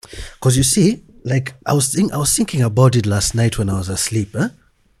Because you see, like I was thinking about it last night when I was asleep. Huh?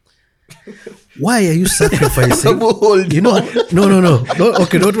 Why are you sacrificing? You know, no.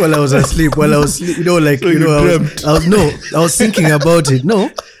 Okay, not while I was asleep. While I was, I was thinking about it.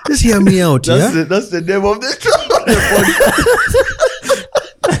 No, just hear me out. That's the name of the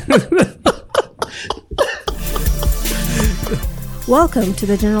Welcome to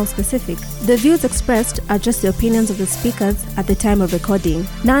the General Specific. The views expressed are just the opinions of the speakers at the time of recording.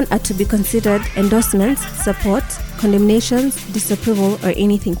 None are to be considered endorsements, support, condemnations, disapproval, or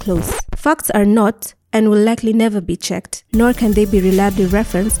anything close. Facts are not and will likely never be checked, nor can they be reliably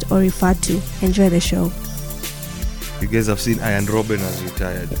referenced or referred to. Enjoy the show. You guys have seen Ian Robben has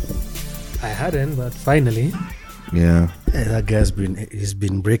retired. I hadn't, but finally. Yeah, that guy's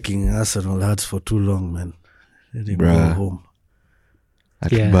been breaking Arsenal hearts for too long, man. Let him go home.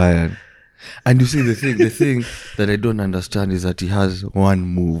 At Bayern. And you see the thing that I don't understand is that he has one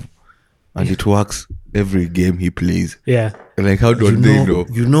move and it works every game he plays. Yeah. Like how don't they know?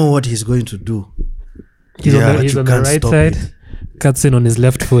 You know what he's going to do. He's on the right side, cuts in on his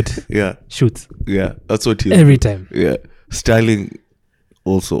left foot. Yeah. Shoots. Yeah. That's what he every time. Yeah. Styling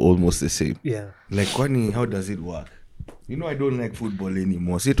also almost the same. Yeah. Like Kwani, how does it work? You know I don't like football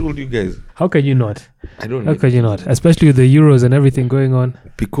anymore. So I told you guys. How can you not? I don't How can you not? Especially with the Euros and everything going on.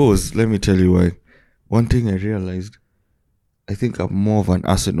 Because, let me tell you why. One thing I realized, I think I'm more of an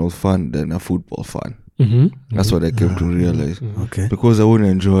Arsenal fan than a football fan. Mm-hmm. That's what I came to realize. Mm-hmm. Okay. Because I wouldn't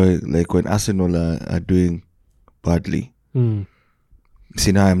enjoy, like when Arsenal are doing badly. Mm.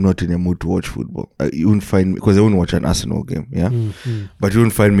 See, now I'm not in a mood to watch football. You wouldn't find me, because I wouldn't watch an Arsenal game, yeah? Mm-hmm. But you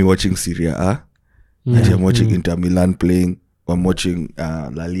wouldn't find me watching Serie A. And I'm watching Inter Milan playing. I'm watching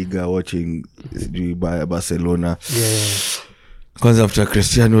La Liga, watching Barcelona. Yeah. Because after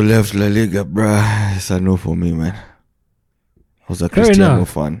Cristiano left La Liga, bruh, it's a no for me, man. I was a Cristiano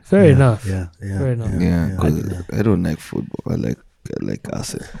fan. Fair enough. Yeah. Fair enough. Yeah, because I don't like football. I like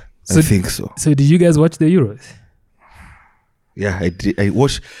Arsenal. I think so. So did you guys watch the Euros? Yeah, I did. I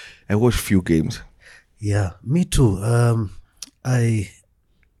watched few games. Yeah, me too. I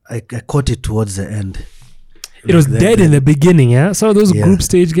caught it towards the end. It was dead in the beginning, yeah? So those group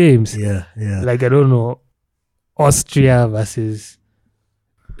stage games. Yeah. Like, I don't know, Austria versus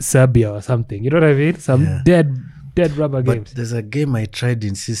Serbia or something. You know what I mean? Some dead rubber But games. there's a game I tried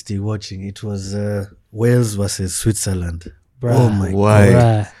insisting watching. It was Wales versus Switzerland. Bruh. Oh my Why?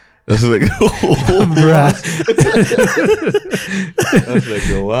 Bruh. That's like, Bruh. that's like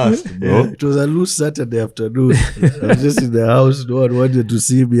the worst, bro. Yeah, it was a loose Saturday afternoon. I was just in the house. No one wanted to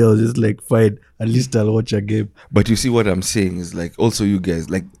see me. I was just like, fine, at least I'll watch a game. But you see what I'm saying is like, also you guys,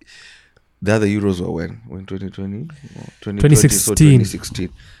 like, the other Euros were when 2020? 2016.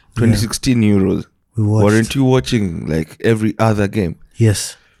 2016 Euros. We watched. Weren't you watching like every other game?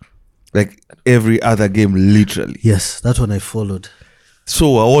 Yes. Like every other game, literally. Yes, that's when I followed.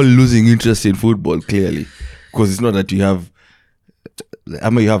 So we're all losing interest in football, clearly. Because it's not that you have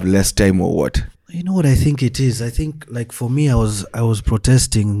less time or what. You know what I think it is? I think, like, for me, I was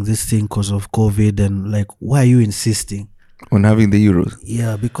protesting this thing because of COVID, and like, why are you insisting on having the Euros?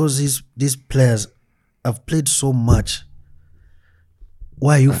 Yeah, because these players have played so much.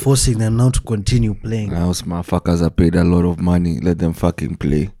 Why are you forcing them now to continue playing? Those motherfuckers are paid a lot of money. Let them fucking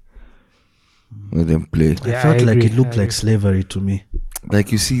play. Let them play. I felt like it looked like slavery to me.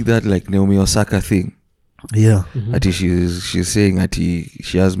 Like, you see that, like, Naomi Osaka thing. Yeah. Mm-hmm. That she's saying that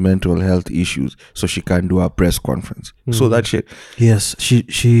she has mental health issues, so she can't do a press conference. Mm-hmm. So that shit. Yes, she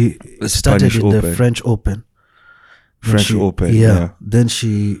started Spanish in Open. the French Open. Open. Yeah. Yeah. Then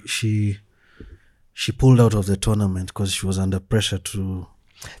she pulled out of the tournament because she was under pressure to.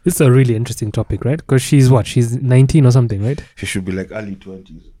 This is a really interesting topic, right? Because she's 19 or something, right? She should be like early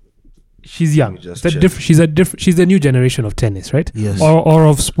 20s. She's young. Just She's a new generation of tennis, right? Yes. Or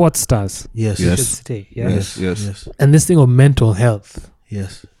of sports stars. Yes. You Yes. should say, yeah. Yes. And this thing of mental health,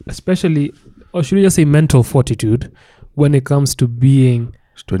 Yes. especially, or should we just say mental fortitude, when it comes to being.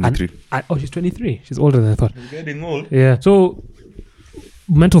 She's 23. She's 23. She's older than I thought. She's getting old. Yeah. So,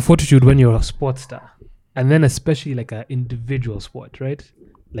 mental fortitude when you're a sports star, and then especially like an individual sport, right?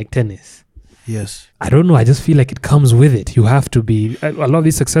 Like tennis. Yes. I don't know. I just feel like it comes with it. You have to be. A lot of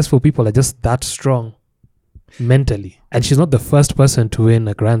these successful people are just that strong mentally. And she's not the first person to win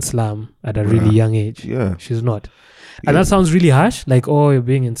a Grand Slam at a really young age. Yeah. She's not. And that sounds really harsh. Like, oh, you're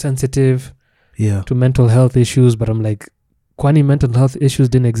being insensitive to mental health issues. But I'm like, Kwani, mental health issues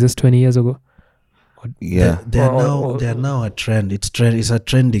didn't exist 20 years ago. Yeah. They're now a trend. It's a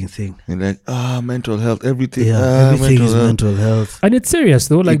trending thing. And like, mental health, everything. Yeah, everything is mental health. And it's serious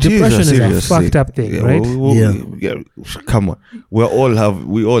though. Like depression is a fucked up thing, right? Come on. We all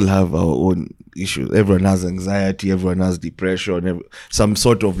have our own issues. Everyone has anxiety. Everyone has depression. Some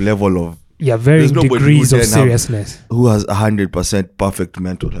sort of level of varying degrees of seriousness. Who has 100% perfect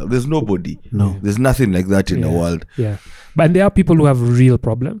mental health? There's nobody. No, there's nothing like that in the world. Yeah, but there are people who have real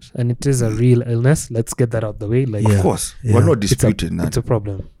problems, and it is a real illness. Let's get that out the way. Like, of course, we're not disputing that. It's a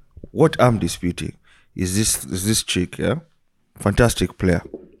problem. What I'm disputing is this chick, fantastic player,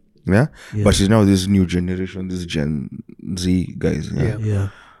 but she's now this new generation, this Gen Z guys,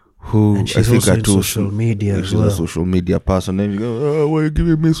 who and she's I think also are too social media as she's well. a social media person. And you go, why are you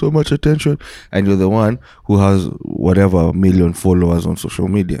giving me so much attention? And you're the one who has whatever million followers on social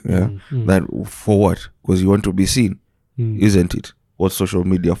media. That for what? Because you want to be seen, isn't it? What's social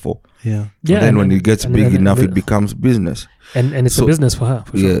media for? And then when it gets big enough, it becomes business. And it's a business for her.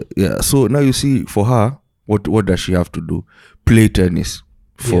 For sure. Yeah. So now you see, for her, what does she have to do? Play tennis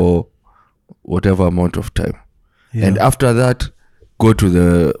for whatever amount of time, and after that, go to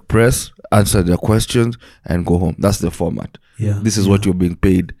the press, answer their questions, and go home. That's the format. This is what you're being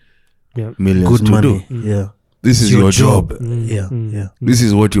paid millions good to money. do. This is your job. This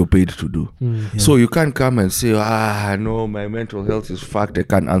is what you're paid to do. So you can't come and say, no, my mental health is fucked. I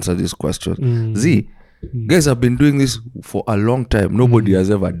can't answer this question. Guys have been doing this for a long time. Nobody has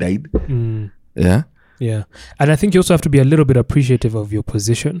ever died. Yeah. And I think you also have to be a little bit appreciative of your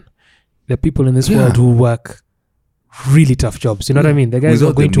position. There are people in this world who work really tough jobs. You know what I mean? The guys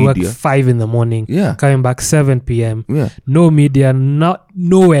are going to work 5 a.m, coming back 7 p.m. No media,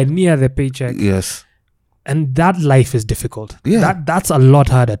 nowhere near the paycheck. Yes. And that life is difficult. That's a lot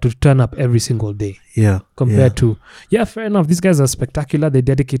harder to turn up every single day. Compared to fair enough. These guys are spectacular. They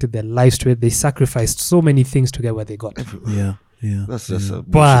dedicated their lives to it. They sacrificed so many things to get where they got. That's just a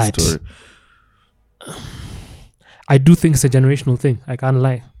but story. I do think it's a generational thing. I can't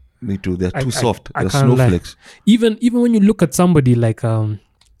lie. Me too. They're too soft. I They're can't snowflakes. Lie. Even when you look at somebody like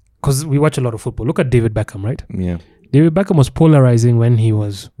because we watch a lot of football. Look at David Beckham, right? Yeah. David Beckham was polarizing when he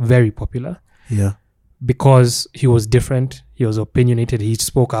was very popular. Because he was different. He was opinionated. He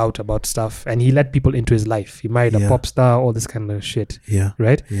spoke out about stuff, and he let people into his life. He married a pop star, all this kind of shit.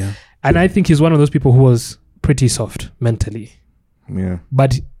 Right? And I think he's one of those people who was pretty soft mentally.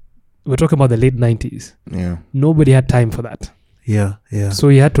 But we're talking about the late 90s. Nobody had time for that. So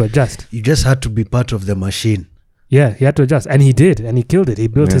he had to adjust. You just had to be part of the machine. He had to adjust. And he did. And he killed it. He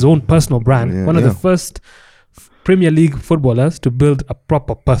built his own personal brand. One of the first Premier League footballers to build a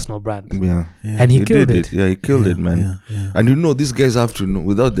proper personal brand. And he killed it. He killed it, man. And these guys have to know,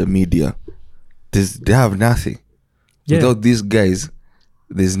 without the media, they have nothing. Without these guys,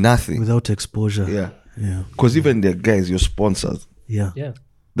 there's nothing. Without exposure. Because even the guys, your sponsors.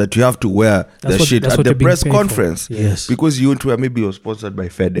 That you have to wear shit at the press conference. Because you want to wear, maybe you're sponsored by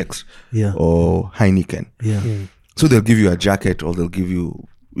FedEx or Heineken. So they'll give you a jacket, or they'll give you,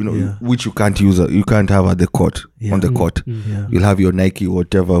 which you can't use. You can't have at the court, on the court. You'll have your Nike,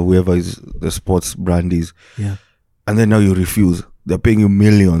 whatever, whoever is the sports brand is. And then now you refuse. They're paying you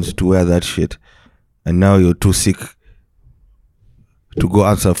millions to wear that shit. And now you're too sick to go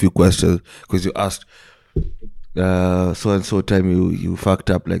answer a few questions because you asked, so and so time you fucked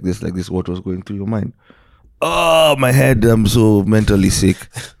up like this, what was going through your mind? Oh, my head, I'm so mentally sick.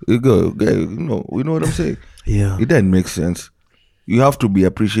 You go, you know what I'm saying? It doesn't make sense. You have to be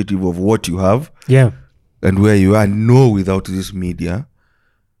appreciative of what you have and where you are. No, without this media,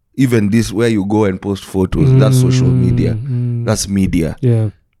 even this where you go and post photos, that's social media. That's media.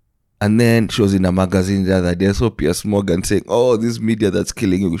 And then she was in a magazine the other day. I saw Piers Morgan saying, this media that's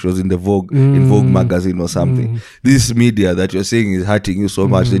killing you. She was in the Vogue magazine or something. This media that you're saying is hurting you so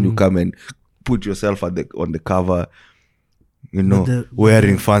much, then you come and put yourself on the cover,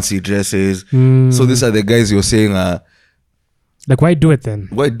 wearing fancy dresses. So these are the guys you're saying like, why do it then?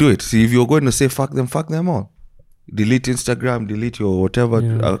 Why do it? See, if you're going to say fuck them all. Delete Instagram, delete your whatever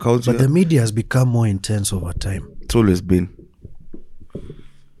accounts. But the media has become more intense over time. It's always been.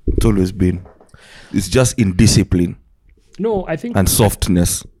 It's just indiscipline. No, I think. And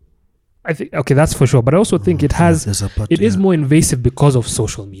softness. I think, okay, that's for sure. But I also think it is more invasive because of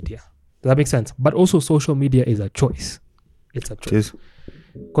social media. Does that make sense? But also social media is a choice. It's a choice.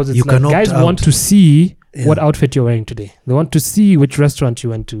 Because it's like guys want to see what outfit you're wearing today. They want to see which restaurant you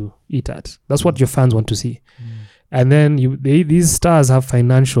went to eat at. That's what your fans want to see. And then these stars have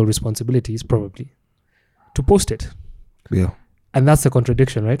financial responsibilities probably to post it. And that's the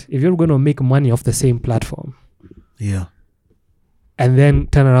contradiction, right? If you're going to make money off the same platform, and then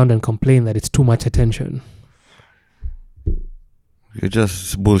turn around and complain that it's too much attention. You're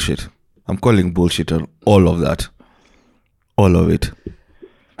just bullshit. I'm calling bullshit on all of that. All of it.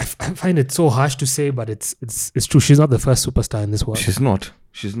 I find it so harsh to say, but it's true. She's not the first superstar in this world. She's not.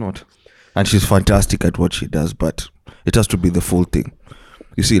 And she's fantastic at what she does, but it has to be the full thing.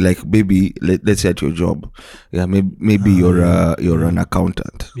 You see, like maybe let's say at your job, yeah, maybe you're an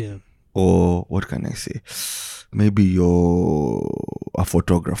accountant, yeah, or what can I say? Maybe you're a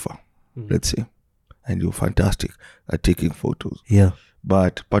photographer, let's say, and you're fantastic at taking photos. Yeah,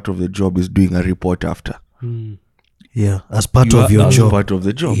 but part of the job is doing a report after. Yeah, as part of your job. Part of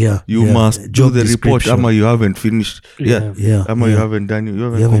the job. Yeah, you must do the report. Ama, you haven't finished. Yeah. Ama, you haven't done.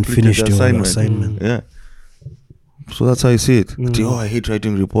 You haven't finished the assignment. Yeah. So that's how I see it. I hate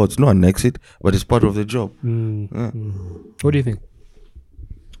writing reports. No one likes it, but it's part of the job. Yeah. What do you think?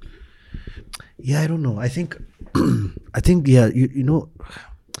 Yeah, I don't know. I think yeah, you know,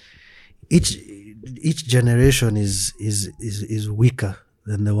 each generation is weaker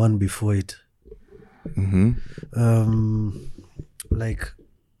than the one before it. Like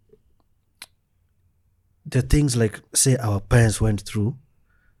the things like say our parents went through,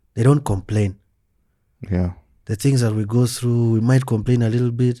 they don't complain. Yeah. The things that we go through, we might complain a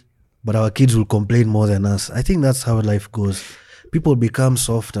little bit, but our kids will complain more than us. I think that's how life goes. People become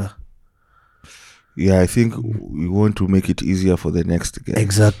softer. Yeah, I think we want to make it easier for the next guy.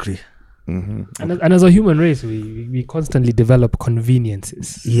 Exactly. And as a human race, we constantly develop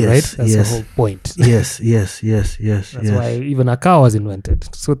conveniences. Yes, right? That's the whole point. Yes. That's why even a car was invented,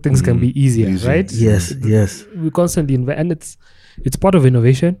 so things can be easier, right? Yes. We constantly invent, and it's part of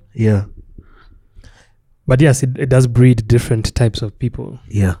innovation. Yeah. But yes, it does breed different types of people.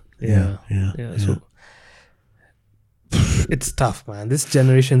 Yeah. So it's tough, man. This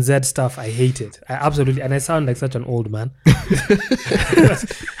Generation Z stuff, I hate it. I absolutely, and I sound like such an old man.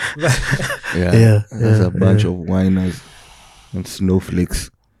 There's a bunch of whiners and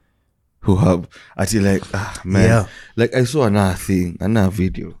snowflakes who have actually like, man. Yeah. Like I saw another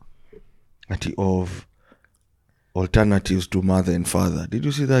video of alternatives to mother and father. Did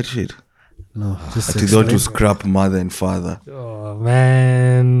you see that shit? No, just don't to scrap mother and father. Oh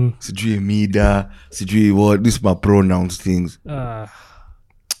man, sijui mida, sijui what, these my pronouns things. And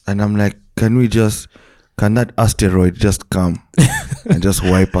I'm like, can that asteroid just come and just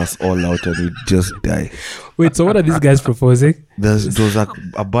wipe us all out and we just die? Wait, so what are these guys proposing? There's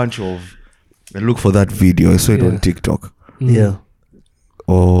a bunch of, I look for that video. I saw it on TikTok. Yeah.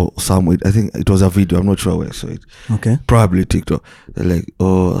 Or somewhere, I think it was a video, I'm not sure where I saw it. Okay. Probably TikTok. They're like,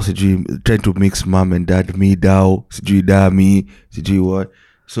 trying to mix mom and dad, me dao, sijui da me, sijui what,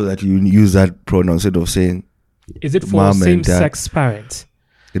 so that you use that pronoun instead of saying. Is it for same-sex parents?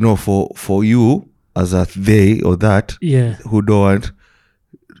 You know, for you as a they or that, who don't want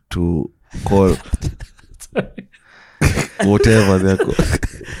to call whatever they're called.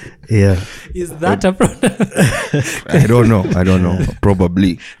 Yeah. Is that a pronoun? I don't know.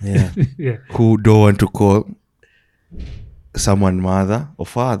 Probably. Yeah. Who don't want to call someone mother or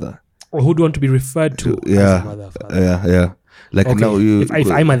father. Or who don't want to be referred to as a mother or father. Yeah. Like okay. Now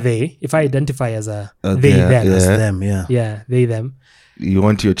if I'm a they, if I identify as a they, them. As them, yeah. Yeah, they, them. You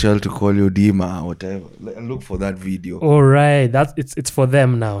want your child to call you Dima or whatever. Look for that video. All right. It's for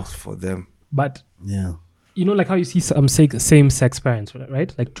them now. It's for them. But yeah. You know, like how you see some same-sex parents,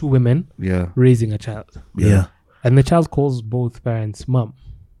 right? Like two women raising a child. Yeah. And the child calls both parents mom.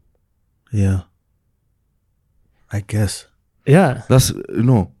 Yeah. I guess. Yeah. That's,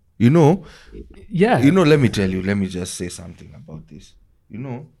 Yeah. Let me tell you, let me just say something about this.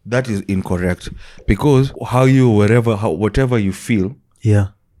 That is incorrect. Because whatever you feel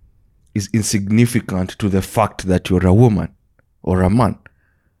is insignificant to the fact that you're a woman or a man.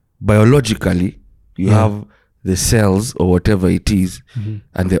 Biologically, you have the cells or whatever it is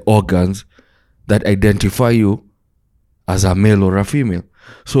and the organs that identify you as a male or a female.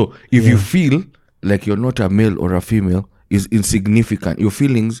 So if you feel like you're not a male or a female, is insignificant. Your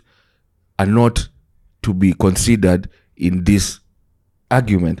feelings are not to be considered in this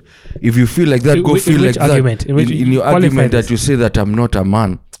argument. If you feel like that, feel like argument? that. In your argument that you say that I'm not a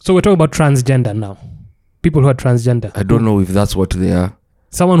man. So we're talking about transgender now. People who are transgender. I don't know if that's what they are.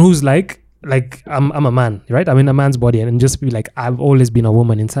 Someone who's like I'm a man, right? I'm in a man's body and just be like, I've always been a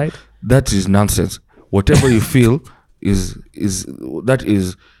woman inside. That is nonsense. Whatever you feel it's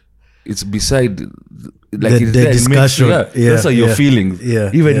beside like the discussion. Those are your feelings.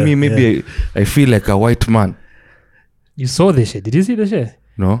 Even me, maybe I feel like a white man. You saw this shit. Did you see this shit?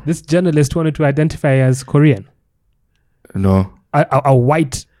 No. This journalist wanted to identify as Korean. No. A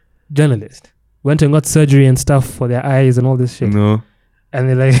white journalist went and got surgery and stuff for their eyes and all this shit. No. And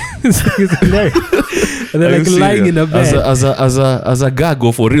they're like, it's hilarious. And they're like lying in a bed as a gag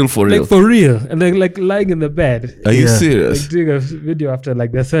or for real. Like for real. And they're like lying in the bed. Are you serious? Like doing a video after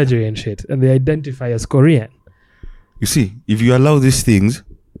like their surgery and shit, and they identify as Korean. You see, if you allow these things,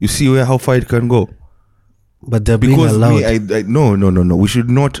 you see how far it can go. But they're being allowed. No. We should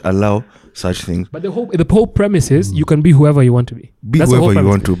not allow such things. But the whole premise is you can be whoever you want to be. That's whoever you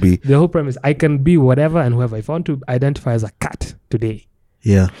want to be. The whole premise, I can be whatever and whoever. If I want to identify as a cat today,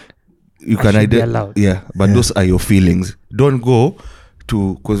 yeah, you can identify. Yeah, but those are your feelings. Don't go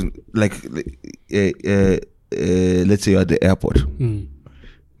to, because like let's say you're at the airport.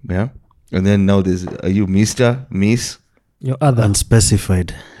 Yeah, and then now are you Mr., Miss? Your other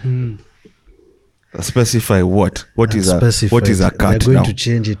unspecified. Specify what? What is a cat? They're going to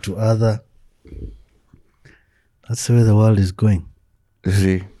change it to other. That's the way the world is going.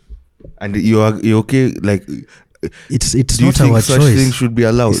 See, and you're okay. Like it's not our such choice. Things should be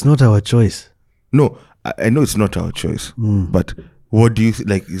allowed. It's not our choice. No, I know it's not our choice. But what do you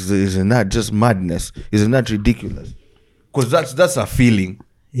like? Isn't that just madness? Isn't that ridiculous? Because that's a feeling.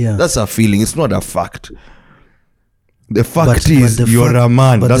 Yeah, that's a feeling. It's not a fact. The fact is you're a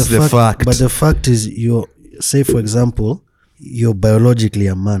man. That's the fact. But the fact is, say for example, you're biologically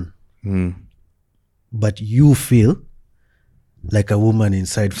a man, but you feel like a woman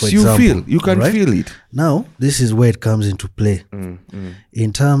inside. For example, you can feel it. Now, this is where it comes into play.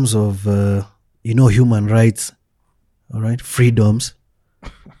 In terms of human rights, all right, freedoms.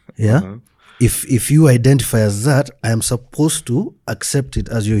 Yeah. If you identify as that, I am supposed to accept it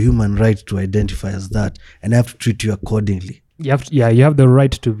as your human right to identify as that, and I have to treat you accordingly. You have the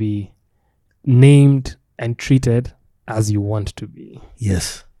right to be named and treated as you want to be.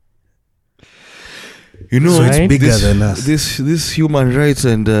 Yes. So it's bigger than us. This human rights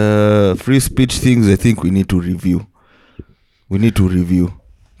and free speech things, I think we need to review.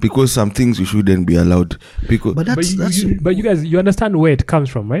 Because some things you shouldn't be allowed. But you guys, you understand where it comes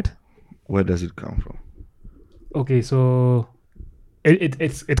from, right? Where does it come from? Okay, so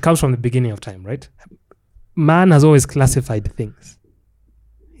it comes from the beginning of time, right? Man has always classified things,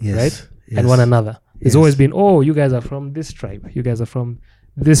 yes, right? Yes. And one another. It's always been, you guys are from this tribe. You guys are from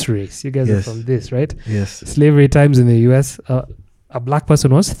this race. You guys are from this, right? Yes. Slavery times in the US, a black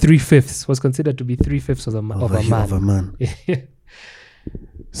person was 3/5 was considered to be 3/5 of a man.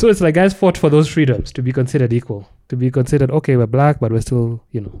 So it's like guys fought for those freedoms to be considered equal, to be considered, okay, we're black, but we're still,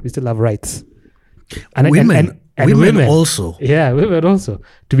 we still have rights. And women also. Yeah, women also.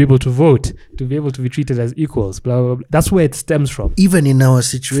 To be able to vote, to be able to be treated as equals, blah, blah, blah. That's where it stems from. Even in our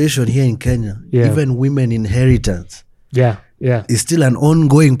situation here in Kenya, even women inheritance. Yeah. It's still an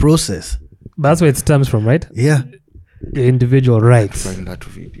ongoing process. That's where it stems from, right? Yeah. The individual rights. Find that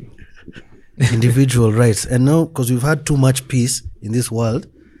video. Individual rights. And now, because we've had too much peace in this world,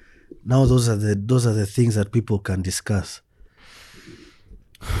 now those are the things that people can discuss.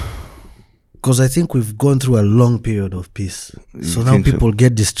 Because I think we've gone through a long period of peace. So now people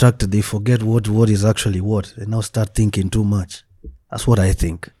get distracted. They forget what is actually what. They now start thinking too much. That's what I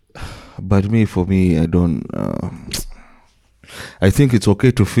think. But for me, I don't... I think it's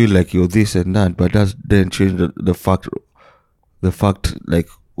okay to feel like you're this and that, but that then change the fact like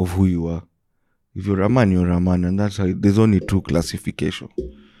of who you are. If you're a man, you're a man, and that's how there's only 2 classifications.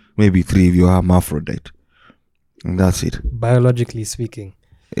 Maybe 3 if you're hermaphrodite. And that's it. Biologically speaking.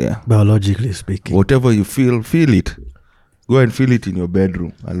 Yeah. Biologically speaking. Whatever you feel it. Go and feel it in your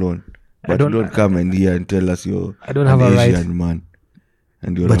bedroom alone. But don't come in here and tell us you're an Asian man.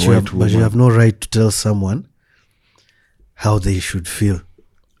 And you're a white woman. But you have no right to tell someone how they should feel.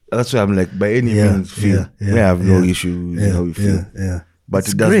 That's why I'm like, by any means, feel. I have no issue with how you feel. Yeah. But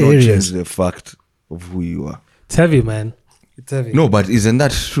it does not change the fact of who you are. It's heavy, man. It's heavy. No, but isn't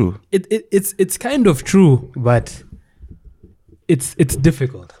that true? It's kind of true, but it's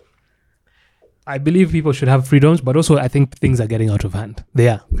difficult. I believe people should have freedoms, but also I think things are getting out of hand. They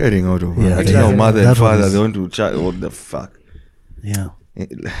are getting out of hand. Now, mother and father, they want to chat. What the fuck? Yeah.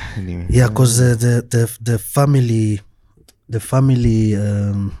 Anyway. Yeah, because the family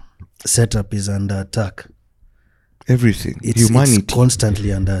setup is under attack. Everything. Humanity. It's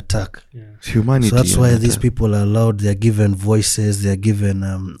constantly under attack. Yeah. Humanity. So that's why these people are allowed, they're given voices, they're given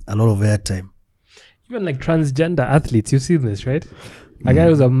a lot of airtime. Even like transgender athletes, you've seen this, right? A guy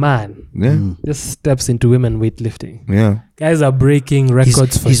who's a man just steps into women weightlifting. Yeah. Guys are breaking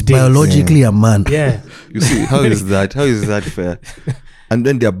records for He's days. Biologically a man. Yeah. You see, how is that? How is that fair? And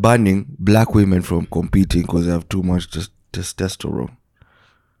then they're banning black women from competing because they have too much testosterone.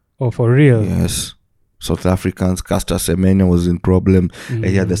 Oh, for real? Yes. South Africans, Caster Semenya was in problem. I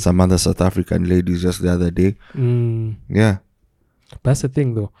hear there's some other South African ladies just the other day. Yeah. But that's the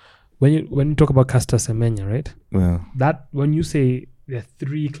thing, though. When you talk about Caster Semenya, right? Yeah. That when you say there are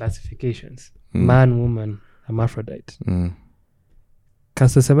 3 classifications: man, woman, hermaphrodite.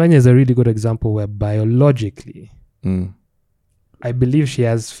 Caster Semenya is a really good example where biologically, I believe she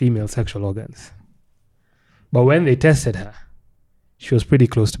has female sexual organs. But when they tested her, she was pretty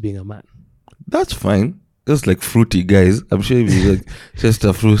close to being a man. That's fine. Just like fruity guys. I'm sure if you're like just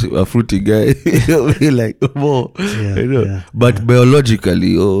a fruity guy, you'll be like, oh, But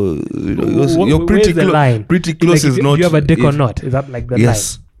biologically, you're pretty close. Pretty close like is not. Do you have a dick or not? Is that like the line?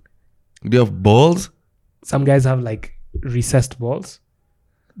 Do you have balls? Some guys have like recessed balls.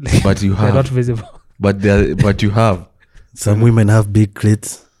 But you have. They're not visible. But you have. Some women have big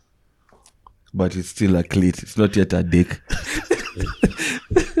clits. But it's still a clit. It's not yet a dick.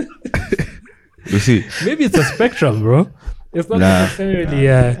 You see? Maybe it's a spectrum, bro. It's not necessarily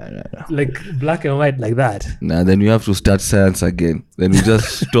like black and white like that. Then you have to start science again. Then we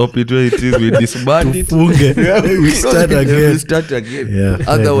just stop it where it is. We disband it. We start again. We start again. Yeah,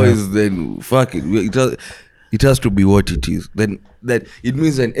 otherwise, then fuck it. It has to be what it is. Then that it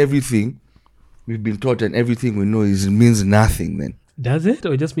means that everything we've been taught and everything we know means nothing. Then does it,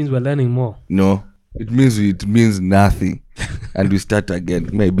 or it just means we're learning more? No, it means nothing, and we start again.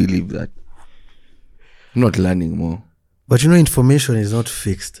 May I believe that. Not learning more. But information is not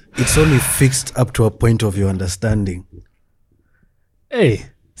fixed. It's only fixed up to a point of your understanding. Hey,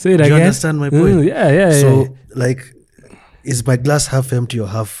 say it again. Do you understand my point? Yeah. So, like, is my glass half empty or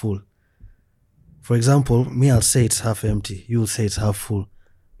half full? For example, me, I'll say it's half empty. You'll say it's half full.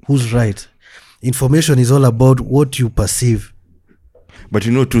 Who's right? Information is all about what you perceive. But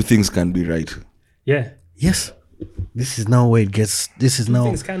 2 things can be right. Yeah. Yes. This is now where it gets. This is now.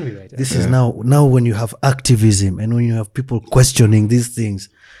 Things can be right. This is now when you have activism and when you have people questioning these things,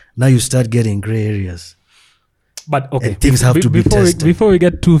 now you start getting gray areas. But okay, and things have to be tested. Before we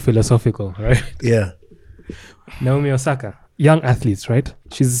get too philosophical, right? Yeah. Naomi Osaka, young athletes, right?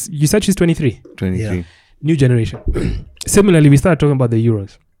 You said she's 23. 23. Yeah. New generation. Similarly, we started talking about the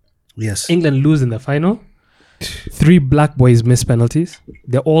Euros. Yes. England lose in the final. 3 black boys miss penalties.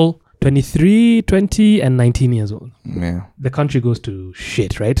 They're all 23, 20, and 19 years old. Yeah. The country goes to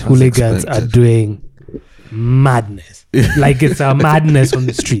shit, right? Hooligans are doing madness. Like it's a madness on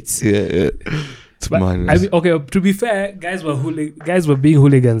the streets. Yeah. It's madness. To be fair, guys were being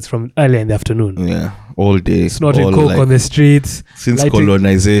hooligans from early in the afternoon. Yeah. All day. Snorting coke on the streets. Since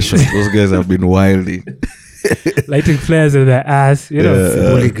colonization, those guys have been wilding. Lighting flares in their ass,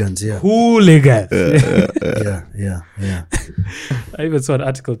 hooligans. Hooligans. Yeah. I even saw an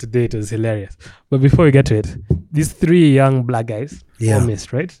article today. It was hilarious. But before we get to it, these 3 young black guys all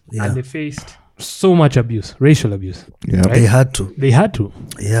missed, right? Yeah. And they faced so much abuse, racial abuse. Yeah, right? They had to.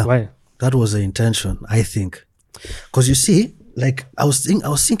 Yeah. Why? That was the intention, I think. Because you see, like I was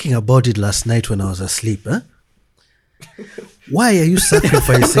thinking about it last night when I was asleep. Why are you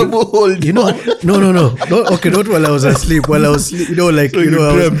sacrificing? No. Okay, not while I was asleep. While I was, I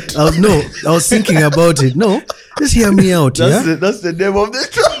was thinking about it. No, just hear me out. That's the name of the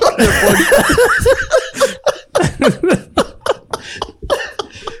show.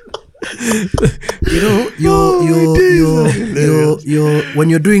 When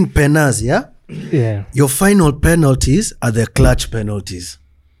you're doing penas, yeah, your final penalties are the clutch penalties.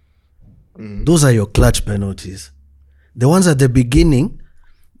 Those are your clutch penalties. The ones at the beginning,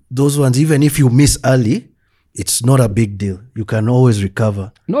 those ones, even if you miss early, it's not a big deal. You can always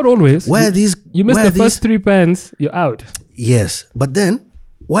recover. Not always. Why are these? You miss the first 3 pens, you're out. Yes, but then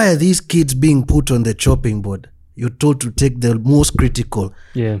why are these kids being put on the chopping board? You're told to take the most critical.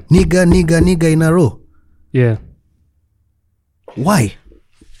 Yeah. Nigga in a row. Yeah. Why?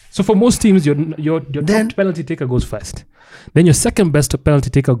 So for most teams, your top penalty taker goes first. Then your second best penalty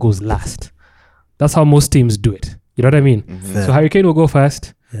taker goes last. That's how most teams do it. You know what I mean? Mm-hmm. So Harry Kane will go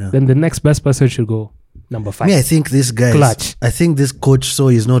first. Yeah. Then the next best person should go number 5. I think this guy, I think this coach saw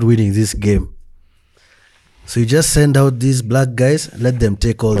he's not winning this game. So you just send out these black guys, let them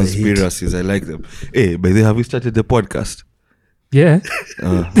take all the heat. Conspiracies, I like them. Hey, by the way, have we started the podcast? Yeah.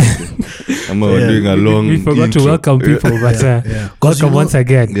 I'm doing a long We forgot intro. to welcome people, but welcome once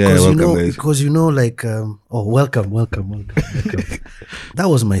again. Yeah, welcome, guys. Because welcome. That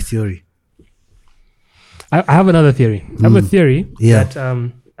was my theory. I have another theory. I have a theory that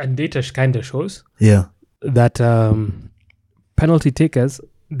and data kind of shows that penalty takers,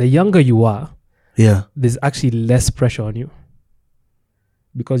 the younger you are, there's actually less pressure on you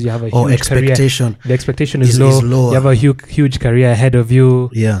because you have a huge expectation. Career. The expectation is low. You have a huge career ahead of you.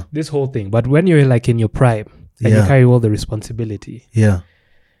 Yeah, this whole thing. But when you're like in your prime and you carry all the responsibility,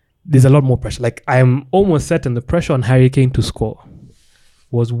 there's a lot more pressure. Like I'm almost certain the pressure on Harry Kane to score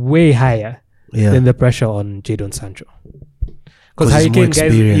was way higher than the pressure on Jadon Sancho. Because Harry Kane,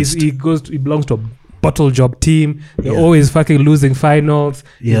 guys, he belongs to a bottle job team. They're always fucking losing finals.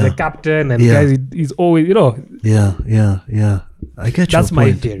 He's the captain, and guys, he's always, Yeah. I get That's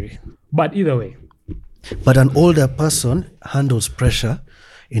my theory. But either way. But an older person handles pressure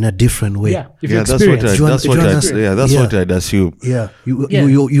in a different way. Yeah, that's what I'd assume. Yeah,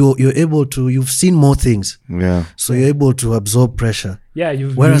 you're able to. You've seen more things. Yeah, so you're able to absorb pressure. Yeah,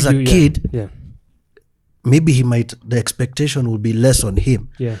 whereas a kid, maybe the expectation will be less on him.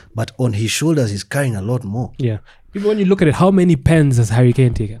 Yeah, but on his shoulders, he's carrying a lot more. Yeah, even when you look at it, how many pens has Harry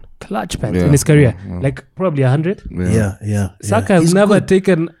Kane taken? Clutch pens in his career, like probably 100. Yeah. Saka has never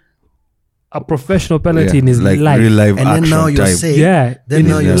taken a professional penalty in his life. Real life and then now you're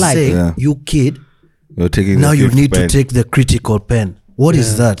saying, you kid, you're taking now you need to take the critical pen. What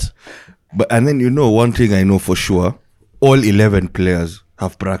is that? And then one thing I know for sure, all 11 players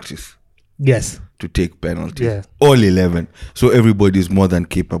have practice. Yes. To take penalties. Yeah. All 11. So everybody is more than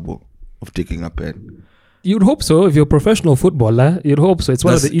capable of taking a pen. You'd hope so. If you're a professional footballer, you'd hope so. It's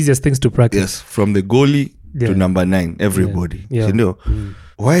one of the easiest things to practice. Yes. From the goalie to number 9, everybody. Yeah. You know?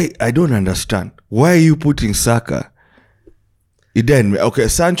 Why? I don't understand. Why are you putting Saka?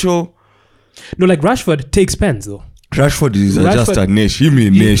 Sancho. No, like Rashford takes pens though. Rashford is just a niche.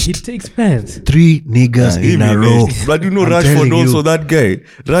 He takes pens. 3 niggas in a row. But Rashford also, that guy.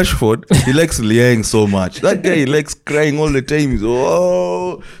 Rashford, he likes lying so much. That guy, he likes crying all the time. He's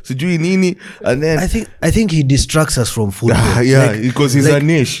sijui nini. And then I think he distracts us from football. Because he's a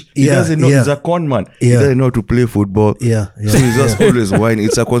niche. He doesn't know. He's a con man. He doesn't know how to play football. So he's just always whining.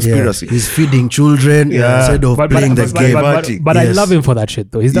 It's a conspiracy. He's feeding children instead of playing the game. But I love him for that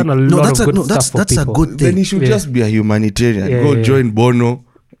shit though. He's done a lot of good stuff for that's people. A good thing. Then he should just be a humanitarian. Join Bono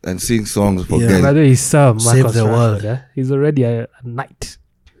and sing songs for guys. Brother, he's Save the world. He's already a knight.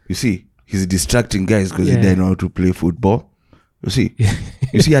 You see, he's distracting guys because he didn't know how to play football. You see,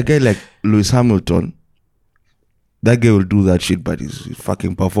 a guy like Lewis Hamilton, that guy will do that shit, but he's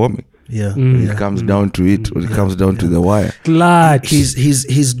fucking performing. When it comes down to it, when it comes down to the wire. Clutch.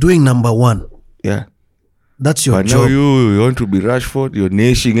 He's doing number 1. Yeah. That's your but job. Now you want to be Rashford, you're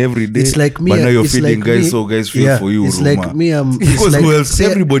nashing every day. It's like me. But now you're feeding like guys, me, so guys feel for you. It's Ruma. like me. Because who else?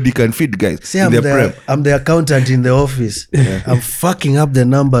 Everybody can feed guys. Say I'm the accountant in the office. I'm fucking up the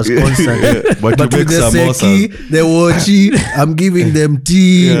numbers constantly. But you make with the seki, the wachi, I'm giving them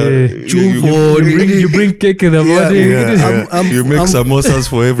tea, you bring cake in the morning. You make samosas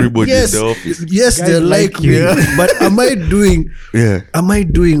for everybody in the office. Yes, they like me. But am I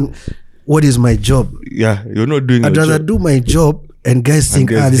doing what is my job? Yeah, you're not doing I'd rather do my job and guys think,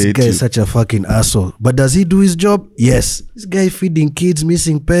 this guy is such a fucking asshole. But does he do his job? Yes. This guy feeding kids,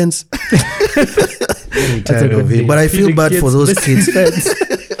 missing pens. But I feel bad for those kids.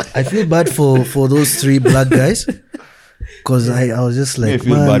 I feel bad for those 3 black guys. Because I was just like, I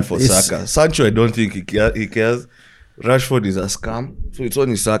feel bad for Saka. Sancho, I don't think he cares. Rashford is a scam, so it's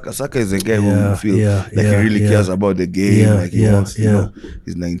only Saka. Saka is a guy who feels he really cares about the game. He wants,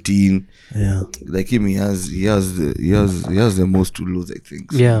 he's 19. Like him, he has the most to lose, I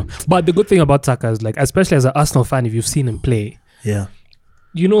think. So. Yeah, but the good thing about Saka is, like, especially as an Arsenal fan, if you've seen him play,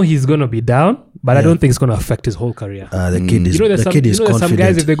 he's gonna be down, but I don't think it's gonna affect his whole career. The kid is confident. Some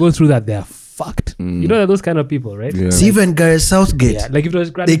guys, if they go through that, they're fucked. They're those kind of people, right? See, even Gareth Southgate, like if it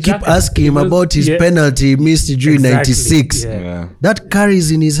was they keep asking him about his penalty he missed during 96. That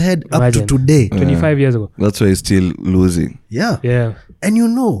carries in his head up to today. 25 years ago. That's why he's still losing. Yeah. And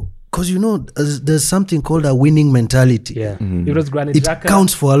because there's something called a winning mentality. Yeah. It was Granit It Xhaka,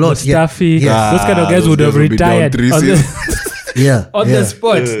 counts for a lot. Mustafi, those kind of guys would have retired on the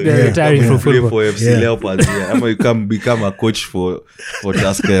spot. They're retiring from football. For FC Leopards. You can become a coach for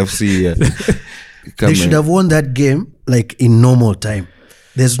Tusker FC. They should have won that game like in normal time.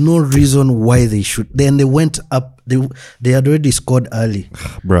 There's no reason why they should. Then they went up. They had already scored early.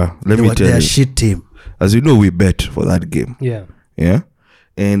 Bruh, let me tell you. They're a shit team. As you know, we bet for that game. Yeah.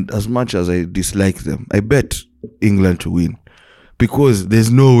 And as much as I dislike them, I bet England to win. Because there's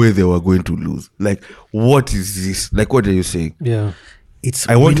no way they were going to lose. Like, what is this? Like, what are you saying? Yeah.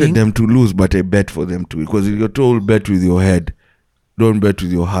 I wanted them to lose, but I bet for them to. Because you're told bet with your head. Don't bet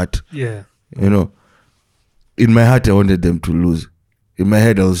with your heart. Yeah. In my heart, I wanted them to lose. In my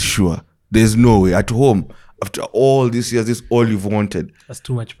head, I was sure. There's no way. At home, after all these years, this is all you've wanted. That's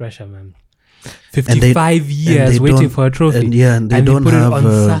too much pressure, man. 55 years waiting for a trophy. And they don't have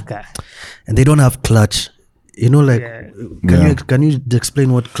Saka. And they don't have clutch. Can you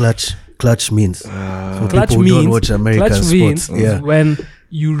explain what clutch means? Clutch means don't watch American sports. When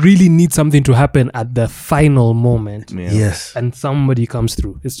you really need something to happen at the final moment. Yeah. Yes. And somebody comes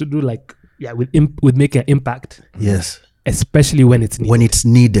through. It's to do like, with making an impact. Yes. Especially when it's needed. When it's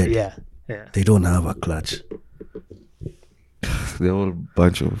needed. Yeah. They don't have a clutch. They're all a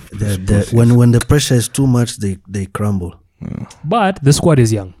bunch of... when the pressure is too much, they crumble. Yeah. But the squad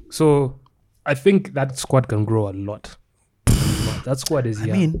is young. So I think that squad can grow a lot. That squad is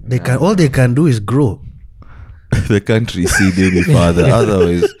young. I mean, all they can do is grow. They can't recede any further.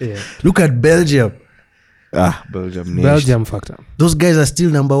 Otherwise... Look at Belgium. Belgium fucked up. Those guys are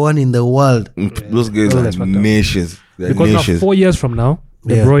still number 1 in the world. Those guys are nations. Because now 4 years from now,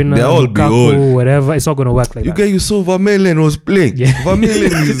 De Bruyne, they all Lukaku, whatever, it's not going to work like that. You saw Vermaelen was playing. Yeah.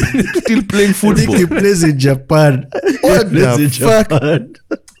 Vermaelen is still playing football. I think he plays in Japan. What the fuck?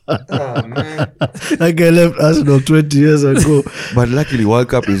 Oh, man. That guy left Arsenal 20 years ago. But luckily, World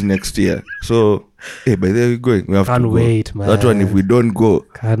Cup is next year. So, by there we're going. We have Can't to go. wait, man. That one, if we don't go,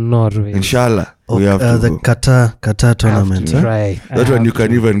 cannot wait. Inshallah, we have to the go. Qatar tournament. Try. That one, you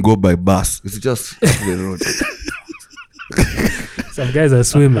can even go by bus. It's just up the road. Some guys are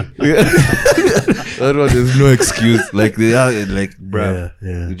swimming. That one, there's no excuse. Like they are, like, bruh.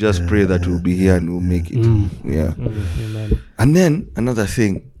 You just pray that we'll be here and we'll make it. And then another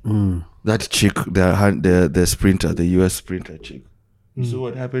thing, that chick, the sprinter, the US sprinter chick. So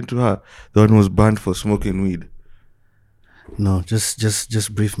what happened to her? The one who was banned for smoking weed. No,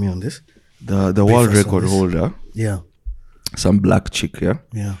 just brief me on this. The world record holder. Yeah. Some black chick, yeah.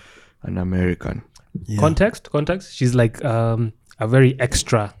 Yeah. An American. Yeah. Context. She's like a very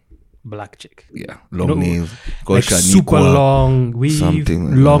extra black chick. Yeah, long nails, like super long weave,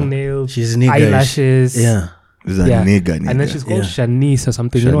 something long nails. She's nigga. Eyelashes. Yeah. Is a nigga. And then she's called Shanice or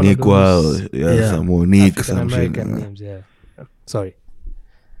something. Shaniqua, some Monique, some American names. Yeah. Sorry.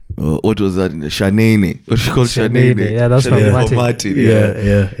 What was that? Shanae. What she called Shanae? Yeah, that's from Martin.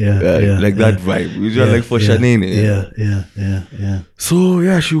 Yeah. Like that vibe. We just like for Shanae. Yeah. So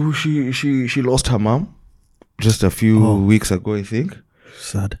yeah, she lost her mom just a few weeks ago, I think.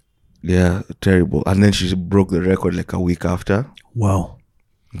 Sad. Yeah, terrible. And then she broke the record like a week after. Wow.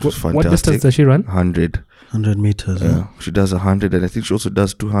 It was fantastic. What distance does she run? 100 meters. Yeah. She does 100, and I think she also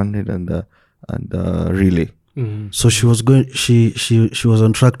does 200 and relay. Mm-hmm. So she was going. She was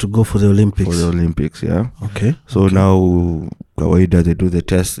on track to go for the Olympics. For the Olympics, yeah. Okay. So now, Kawaida, they do the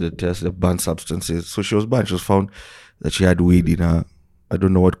test, the banned substances. So she was banned. She was found that she had weed in her. I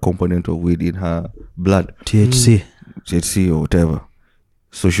don't know what component of weed in her blood. THC or whatever.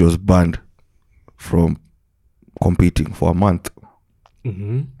 So she was banned from competing for a month.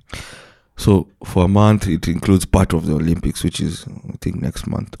 Mm-hmm. So for a month, it includes part of the Olympics, which is, I think, next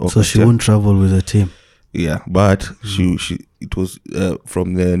month. So she won't travel with the team. Yeah, but it was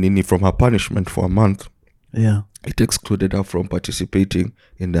from her punishment for a month. Yeah, it excluded her from participating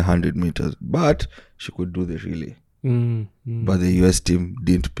in the 100 meters, but she could do the relay. But the US team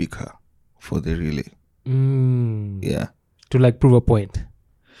didn't pick her for the relay. Yeah, to like prove a point.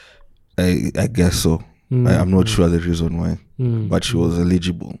 I guess so. I'm not sure the reason why, but she was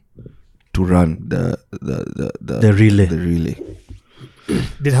eligible to run the relay. The relay.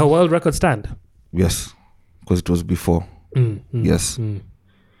 Did her world record stand? Yes, because it was before. Yes,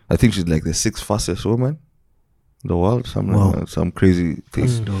 I think she's like the 6th fastest woman in the world. Some crazy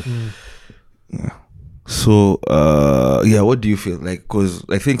things. Yeah. So, what do you feel like? Because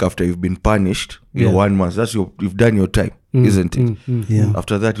I think after you've been punished, you're 1 month. You've done your time, isn't it? Yeah.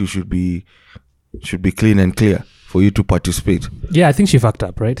 After that, you should be clean and clear for you to participate. Yeah, I think she fucked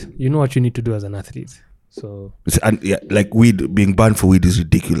up, right? You know what you need to do as an athlete. So, like weed, being banned for weed is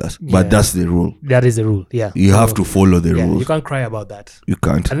ridiculous, but that's the rule. That is the rule. Yeah, you have to follow the rules. You can't cry about that. You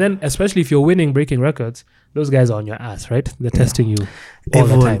can't. And then, especially if you're winning, breaking records, those guys are on your ass, right? They're testing you all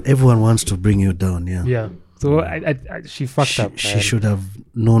the time. Everyone wants to bring you down. Yeah. Yeah. So she fucked up. She should have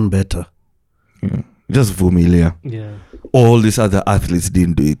known better. Yeah. Just Vumilia. Yeah. All these other athletes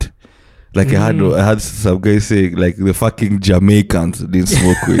didn't do it. Like I had some guys saying like the fucking Jamaicans didn't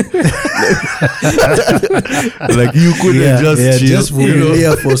smoke weed. Like you couldn't just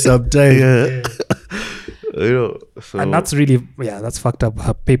Vumilia for some time. So, and that's really that's fucked up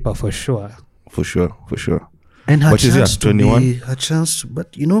her paper for sure. For sure. And her chance to 21? Her chance,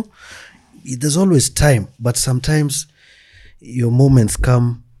 but there's always time. But sometimes your moments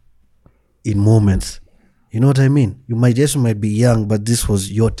come in moments. You know what I mean? You might be young, but this was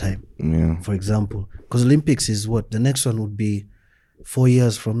your time. Yeah. For example, because Olympics is what? The next one would be 4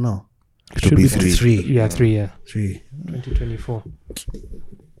 years from now. It should be 3. 3. Yeah, 3. Yeah. 3. 2024.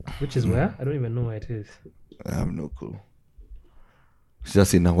 Which is where? I don't even know where it is. I have no clue. It's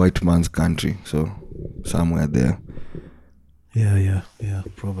just in a white man's country, so somewhere there. Yeah,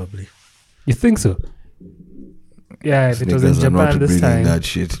 probably. You think so? Yeah, if it was in Japan this time. That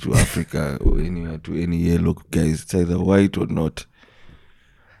shit to Africa or anywhere, to any yellow guys. It's either white or not.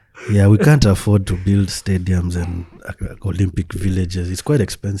 Yeah, we can't afford to build stadiums and Olympic villages. It's quite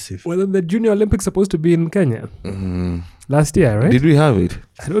expensive. Well, then the Junior Olympics supposed to be in Kenya last year, right? Did we have it?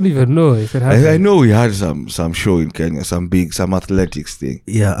 I don't even know if it happened. I know we had some show in Kenya, some athletics thing.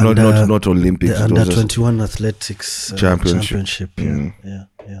 Yeah, not Olympics. The under 21 athletics championship. Yeah.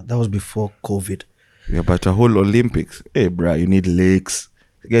 That was before COVID. Yeah, but a whole Olympics. Hey, bro, you need lakes.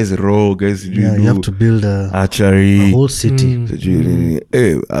 Guys row, guys. You have to build archery, a whole city.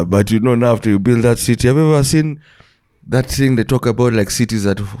 But now after you build that city, have you ever seen that thing they talk about, like cities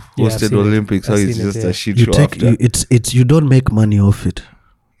that hosted Olympics? How it's just a shit show after. You don't make money off it.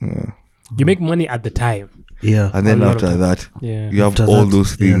 Yeah. You make money at the time. Yeah, and then after that, you have all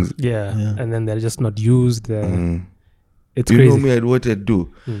those things. Yeah, and then they're just not used. It's you crazy. know me, what I'd do,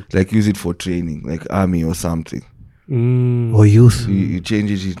 like use it for training, like army or something. Or youth. You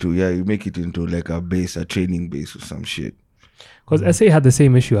change it into, you make it into like a training base or some shit. Because SA had the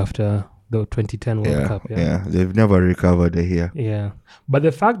same issue after the 2010 World Cup. Yeah, they've never recovered here. Yeah, but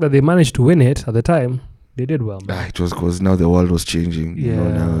the fact that they managed to win it at the time, they did well. It was because now the world was changing.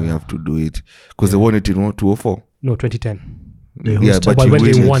 Now you have to do it. Because they won it in 2004? No, 2010. But when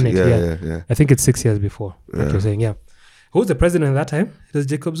they won it, I think it's 6 years before. What you're saying, Who was the president at that time? It was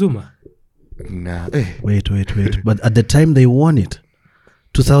Jacob Zuma. Nah. Wait. But at the time they won it,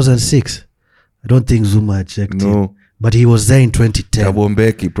 2006, I don't think Zuma had checked him. But he was there in 2010. Thabo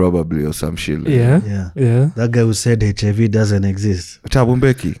Mbeki probably or some shit. Like yeah. That guy who said HIV doesn't exist. Thabo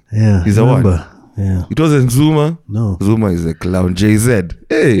Mbeki? Yeah. He's the one. Yeah. It wasn't Zuma. No. Zuma is a clown. JZ.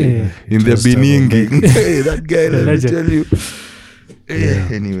 In the Beningi. That guy, let me tell you.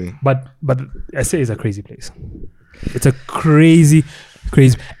 Anyway. But I say it's a crazy place. It's a crazy.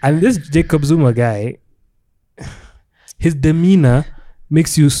 And this Jacob Zuma guy, his demeanor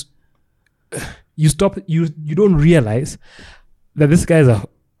makes you stop. You don't realize that this guy is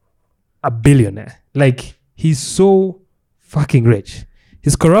a billionaire. Like, he's so fucking rich.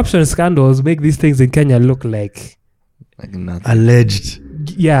 His corruption scandals make these things in Kenya look like nothing. Alleged.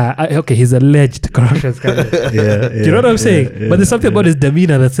 Yeah, okay, his alleged corruption scandal. Do you know what I'm saying? But there's something about his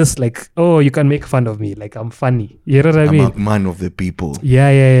demeanor that's just like, oh, you can make fun of me, like I'm funny. You know what I mean? I'm a man of the people. Yeah.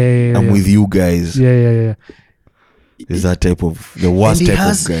 I'm with you guys. Yeah. Is that type of the worst type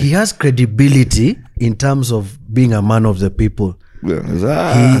of guy? He has credibility in terms of being a man of the people. Yeah,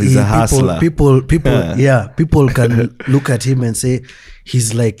 he's a hustler. People can look at him and say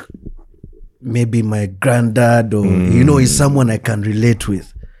he's like maybe my granddad, or he's someone I can relate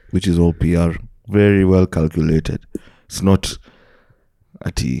with. Which is all PR, very well calculated. It's not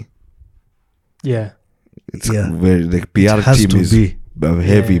a T. Yeah, it's very the PR team is a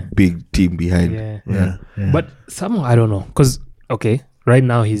heavy big team behind. Yeah. But somehow I don't know, because right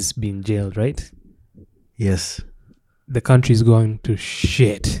now he's been jailed, right? Yes. The country's going to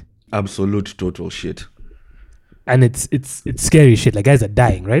shit. Absolute total shit. And it's scary shit. Like, guys are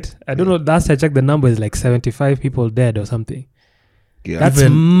dying, right? I don't know. Last I checked, the number is like 75 people dead or something. Yeah. That's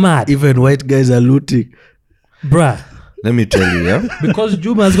mad. Even white guys are looting. Bruh. Let me tell you, because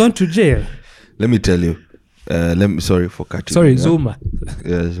Juma's gone to jail. Let me tell you. Sorry for cutting. Sorry, Zuma.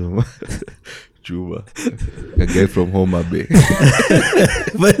 Yeah, Zuma. Juma. A guy from Homa Bay.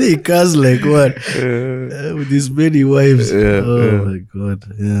 But he cast like what? With his many wives. My God.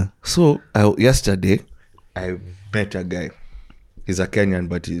 Yeah. So, yesterday, I met a guy. He's a Kenyan,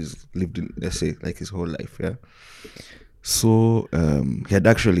 but he's lived in, let's say, like his whole life, So, he had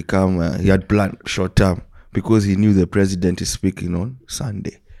actually come, he had planned short term because he knew the president is speaking on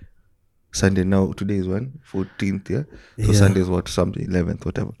Sunday. Sunday now, today is when? 14th, So Sunday is what? Something, 11th,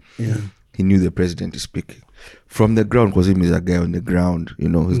 whatever. Yeah. He knew the president is speaking. From the ground, because him is a guy on the ground,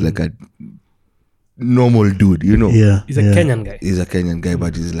 he's like a normal dude, Yeah. He's a Kenyan guy. He's a Kenyan guy,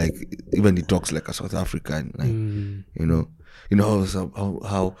 but he's like, even he talks like a South African, like,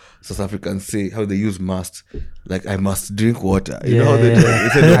 how South Africans say, how they use must, like, I must drink water. You know how they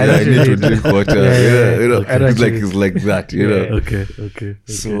say, I need to drink water. It's like that, Okay.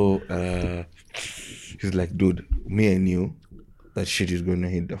 So, he's like, dude, me and you, that shit is going to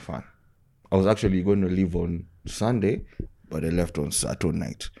hit the fan. I was actually going to leave on Sunday, but I left on Saturday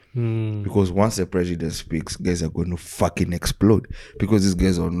night. Because once the president speaks, guys are going to fucking explode. Because these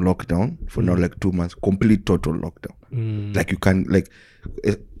guys are on lockdown for now like 2 months. Complete total lockdown. Like you can't, like,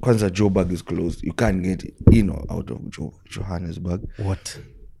 once a Joburg is closed, you can't get in or out of Johannesburg. What?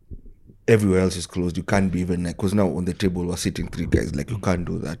 Everywhere else is closed. You can't be even like, because now on the table we're sitting 3 guys. Like you can't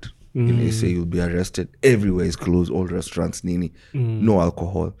do that. in SA, you'll be arrested. Everywhere is closed. All restaurants, nini. No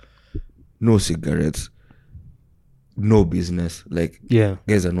alcohol, no cigarettes, no business. Like,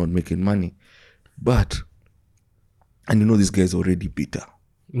 guys are not making money. But, and you know, this guy's already bitter.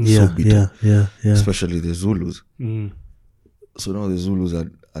 So bitter. Yeah. Especially the Zulus. So now the Zulus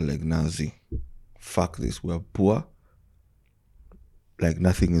are like, Nazi, fuck this. We're poor. Like,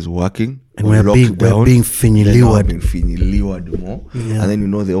 nothing is working. And we're being finyliwad more. And then, you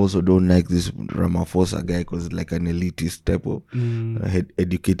know, they also don't like this Ramaphosa guy because it's like an elitist type of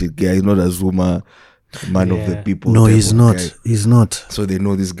educated guy. He's not a Zuma man of the people. No, he's not. Guy. He's not. So they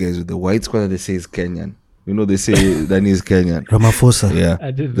know these guys with the whites because they say he's Kenyan. You know, they say that he's Kenyan. Ramaphosa.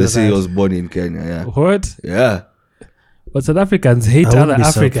 Yeah. They say he was born in Kenya. Yeah. What? Yeah. But South Africans hate other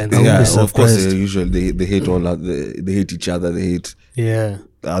Africans. Yeah, of course. Usually they hate all. They hate each other. They hate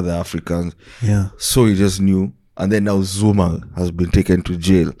other Africans. Yeah. So he just knew, and then now Zuma has been taken to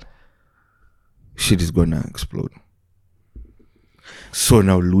jail. Shit is gonna explode. So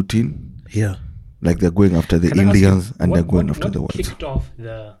now looting. Yeah. Like they're going after the Indians and they're going after the whites. What kicked off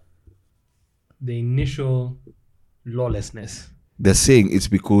the initial lawlessness? They're saying it's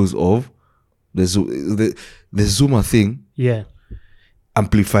because of the Zuma thing. Yeah.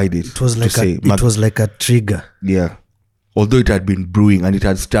 Amplified it. It was like a trigger. Yeah. Although it had been brewing and it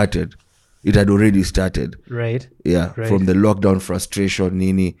had started. It had already started. Right. Yeah. Right. From the lockdown frustration,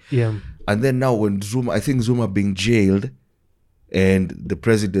 nini. Yeah. And then now when I think Zuma being jailed and the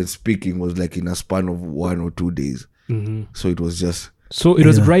president speaking was like in a span of 1 or 2 days. So it was just... So it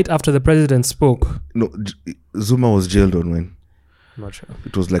was right after the president spoke? No, Zuma was jailed on when? I'm not sure.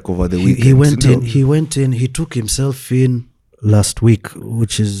 It was like over the weekend. He went in, he took himself in last week,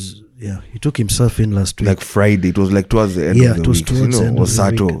 which is... Yeah, he took himself in last week. Like Friday. It was like towards the end of the week. Yeah, it was towards the end of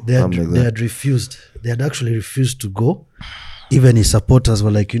the week. They had refused. They had actually refused to go. Even his supporters were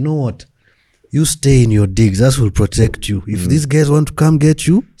like, you know what? You stay in your digs. That will protect you. If these guys want to come get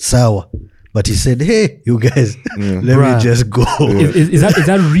you, sawa. But he said, hey, you guys, let me just go. Is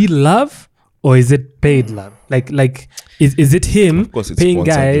that real love? Or is it paid love? Like is it him paying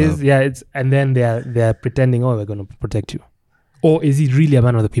guys? Love. Yeah, and then they're pretending, oh, we're going to protect you. Or is he really a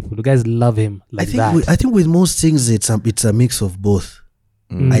man of the people? Do guys love him like that? I think with most things, it's a mix of both.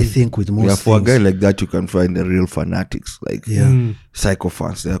 I think with most things. For a guy like that, you can find the real fanatics, like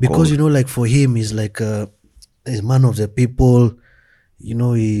psychophants. Because, called. You know, like for him, he's like a man of the people. You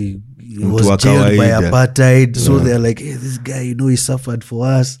know, he was jailed by apartheid. So they're like, hey, this guy, you know, he suffered for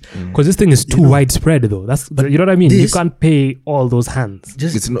us. Because this thing is too widespread, though. You know what I mean? You can't pay all those hands.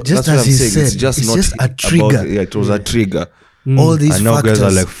 Just as he said, it's just a trigger. It was a trigger. All these and now factors.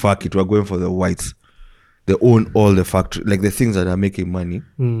 Guys are like, fuck it, we're going for the whites. They own all the factory, like the things that are making money.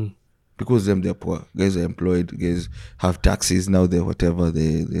 Because they're poor. Guys are employed. Guys have taxis now. They whatever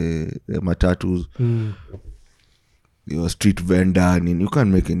the matatus. You're a street vendor, and you can't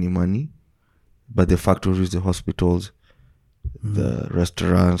make any money. But the factories, the hospitals, the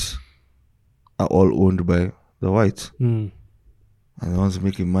restaurants are all owned by the whites, and the ones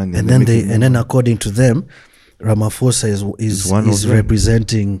making money. And then according to them, Ramaphosa is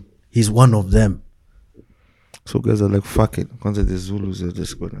representing. He's one of them. So guys are like, fuck it. Because the Zulus are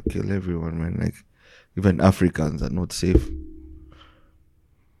just gonna kill everyone, man. Like even Africans are not safe.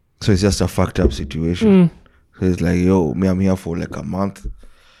 So it's just a fucked up situation. So it's like, yo, I'm here for like a month.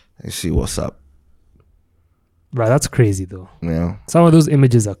 And see what's up. Right, that's crazy though. Yeah. Some of those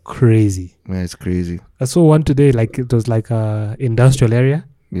images are crazy. Yeah, it's crazy. I saw one today, like it was like a industrial area.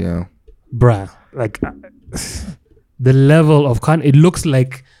 Yeah. Bruh, like the level of it looks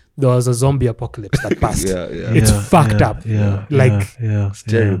like there was a zombie apocalypse that passed. It's fucked up. It's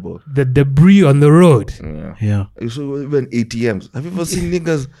terrible. The debris on the road. Yeah. So even ATMs. Have you ever seen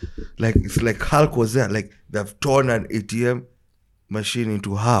niggas like it's like Hulk was there, like they've torn an ATM machine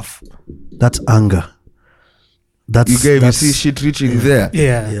into half. That's anger. You see shit reaching there.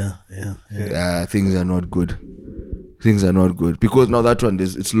 Yeah. Things are not good. Because now that one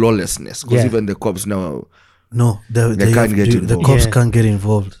it's lawlessness. Because even the cops now. No, they can't get involved. The cops can't get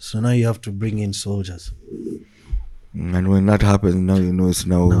involved. So now you have to bring in soldiers. And when that happens, now you know it's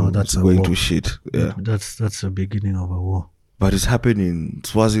going to shit. Yeah. That's the beginning of a war. But it's happening in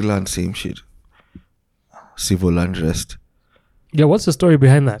Swaziland, same shit. Civil unrest. Yeah, what's the story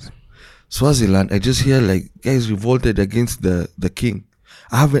behind that? Swaziland, I just hear like guys revolted against the king.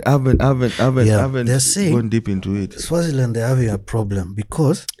 I haven't they're saying, gone deep into it. Swaziland, they're having a problem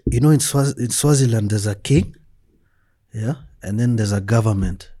because, you know, in Swaziland, there's a king, and then there's a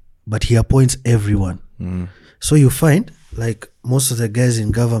government, but he appoints everyone. So you find, like, most of the guys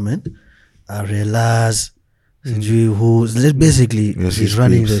in government are relas, who basically he's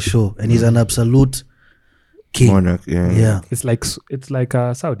running the show, and he's an absolute king. Monarch, yeah. It's like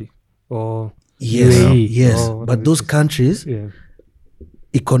Saudi or yes. But those countries,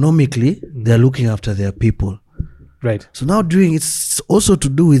 economically, they're looking after their people. Right. So now it's also to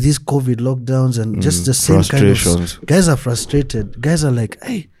do with these COVID lockdowns and just the same kind of guys are frustrated. Guys are like,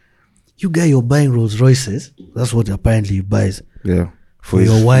 hey, you guy, you're buying Rolls Royces. That's what apparently he buys. Yeah. For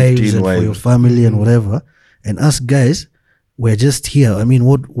your wives and for your family and whatever. And us guys, we're just here. I mean,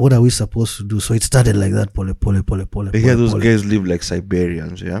 what are we supposed to do? So it started like that. Pole. Those guys live like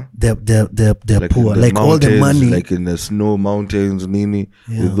Siberians, yeah? They're like poor. Like all the money. Like in the snow mountains,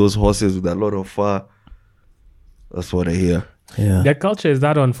 with those horses with a lot of fur. That's what I hear. Yeah. Their culture is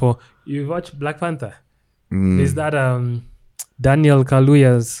that one for... You watch Black Panther? Is that Daniel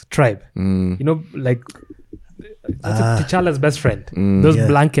Kaluuya's tribe? You know, like... That's T'Challa's best friend. Those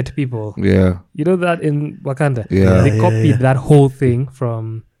blanket people. Yeah. You know that in Wakanda? Yeah. They copied that whole thing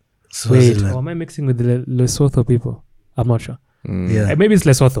from... Wait, or am I mixing with the Lesotho people? I'm not sure. Yeah. Maybe it's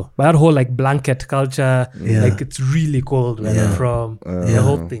Lesotho. But that whole like blanket culture, like it's really cold where they're from. The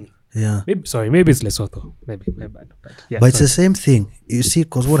whole thing. Yeah. Maybe it's Lesotho. Maybe. But it's the same thing. You see,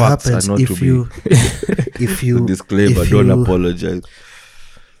 because what Facts happens if you disclaimer, don't apologize.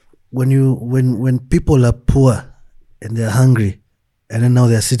 When people are poor and they're hungry, and then now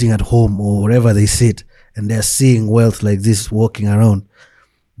they're sitting at home or wherever they sit, and they're seeing wealth like this walking around,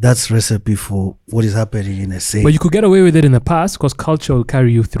 that's recipe for what is happening in SA. But you could get away with it in the past because culture will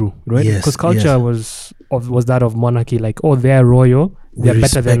carry you through, right? Yes, because culture was that of monarchy, like, oh, they're royal, they're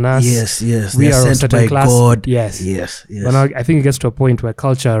better than us. Yes. We are of certain class. God. Yes. But now I think it gets to a point where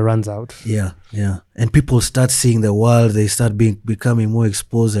culture runs out. Yeah. And people start seeing the world. They start becoming more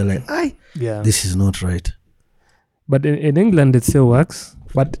exposed. They're like, this is not right. But in England, it still works.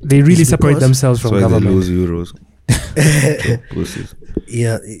 But they really separate themselves from government. They lose euros.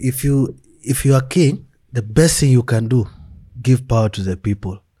 Yeah. If you are king, the best thing you can do, give power to the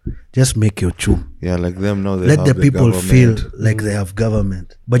people. Just make your chum. Yeah, like them now. Let the people feel like they have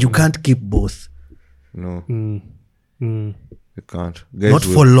government, but you can't keep both. No, you can't. Guys Not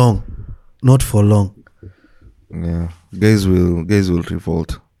for long. Yeah, guys will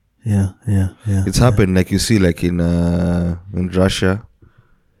revolt. Yeah. It's happened, like you see, like in Russia,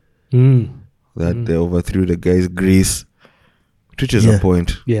 that they overthrew the guys. Greece, which reaches a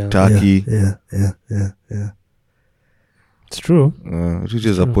point. Yeah. Turkey. Yeah. It's true. It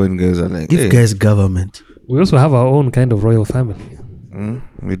reaches a point, guys are like, give guys government. We also have our own kind of royal family.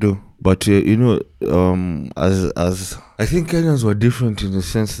 We do. But as I think Kenyans were different in the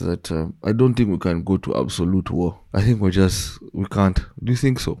sense that I don't think we can go to absolute war. I think we can't. Do you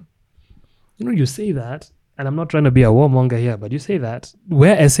think so? You say that, and I'm not trying to be a warmonger here, but you say that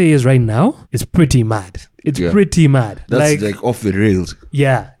where SA is right now is pretty mad. It's pretty mad. That's like off the rails.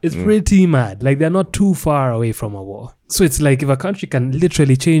 Yeah, it's pretty mad. Like they're not too far away from a war. So it's like if a country can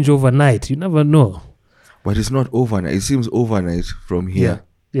literally change overnight, you never know. But it's not overnight. It seems overnight from here.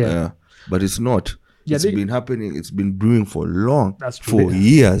 Yeah. But it's not. Yeah, it's been happening. It's been brewing for long. That's true. For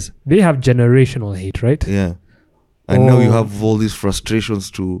years. They have generational hate, right? Yeah. And now you have all these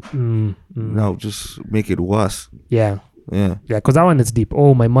frustrations to now just make it worse. Yeah. Yeah. Yeah, because that one is deep.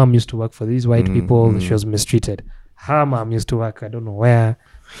 Oh, my mom used to work for these white people. She was mistreated. Her mom used to work, I don't know where.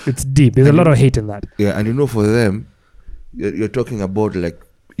 It's deep. There's a lot of hate in that. Yeah, and for them, you're talking about like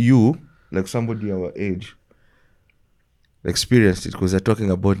somebody our age experienced it because they're talking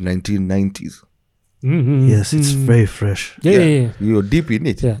about 1990s. Yes, it's very fresh. Yeah. You're deep in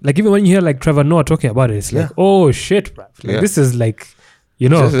it. Yeah, like even when you hear like Trevor Noah talking about it, it's like, oh shit, bro. Like this is like,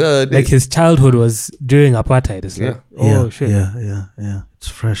 like his childhood was during apartheid. It's like, oh shit. Yeah. It's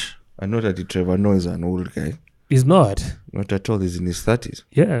fresh. I know that Trevor Noah is an old guy. He's not. Not at all. He's in his 30s.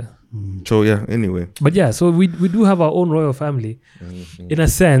 Yeah. So anyway. But yeah, so we do have our own royal family in a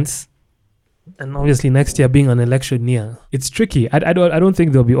sense. And obviously next year being an election year, it's tricky. I don't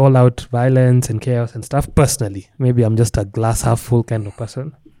think there'll be all out violence and chaos and stuff personally. Maybe I'm just a glass half full kind of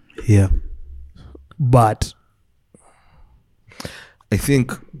person. Yeah. But I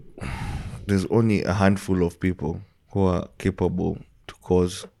think there's only a handful of people who are capable to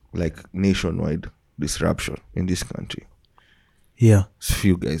cause like nationwide disruption in this country. Yeah. It's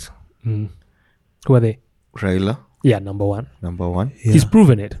few guys. Who are they? Raila. Yeah, number one. Yeah. He's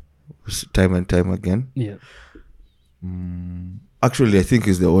proven it. Time and time again. Yeah. Actually, I think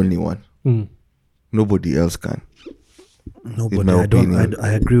he's the only one. Nobody else can. Nobody.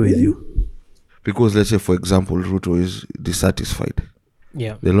 I agree with you. Because let's say, for example, Ruto is dissatisfied.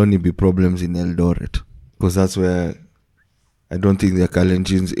 Yeah. There'll only be problems in Eldoret because that's where I don't think there are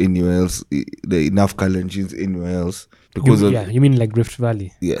Kalenjins anywhere else. There are enough Kalenjins anywhere else. Because you mean like Rift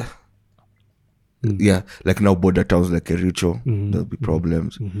Valley? Yeah. Yeah, like now border towns like Kericho, there'll be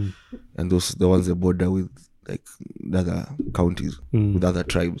problems. And those the ones that border with like other counties, with other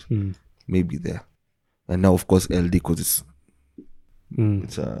tribes, maybe there. And now of course LD, because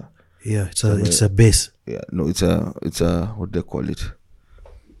it's a it's a base. Yeah, no, it's a what they call it?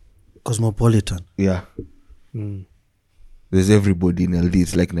 Cosmopolitan. Yeah. There's everybody in LD.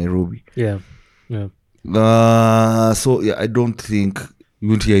 It's like Nairobi. Yeah. So yeah, I don't think you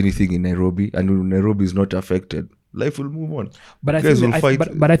won't hear anything in Nairobi, and when Nairobi is not affected, life will move on. But I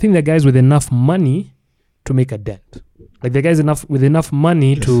think the guys with enough money to make a dent. Like the guys with enough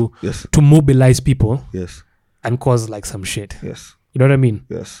money to mobilize people. Yes. And cause like some shit. Yes. You know what I mean?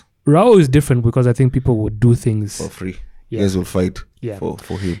 Yes. Rao is different because I think people would do things for free. Yeah. Guys will fight for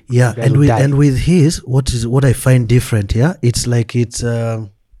him. Yeah, and with his what I find different, it's like it's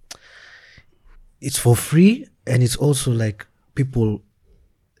for free, and it's also like people,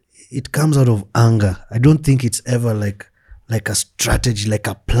 it comes out of anger. I don't think it's ever like a strategy, like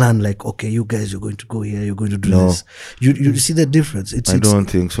a plan, like, okay, you guys, you're going to go here, you're going to do this. You see the difference? I don't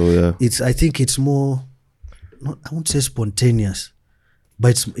think so, yeah. I think it's more, I won't say spontaneous,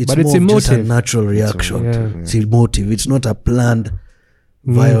 but it's more emotive. Just a natural reaction. It's emotive. It's not a planned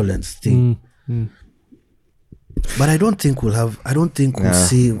violence thing. But I don't think we'll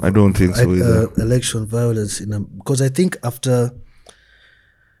see. I don't think so either. Election violence because I think after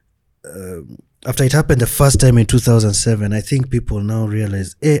it happened the first time in 2007, I think people now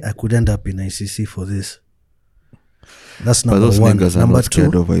realize, I could end up in ICC for this. That's number those one. Niggas number are not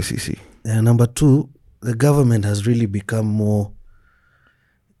scared of ICC. Number two, the government has really become more.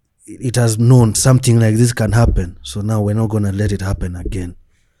 It has known something like this can happen, so now we're not going to let it happen again.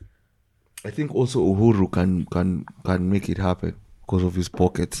 I think also Uhuru can make it happen because of his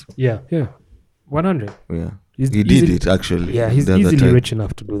pockets. Yeah, 100. Yeah, he did it actually. Yeah, he's easily rich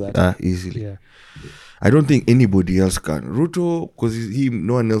enough to do that. Easily. Yeah, I don't think anybody else can. Ruto, because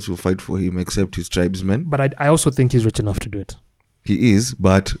no one else will fight for him except his tribesmen. But I also think he's rich enough to do it. He is,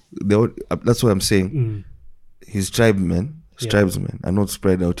 but that's what I'm saying. His tribesmen are not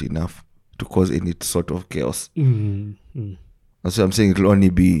spread out enough to cause any sort of chaos. That's what I'm saying. It'll only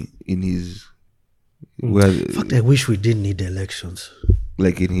be in his. In fact, I wish we didn't need elections.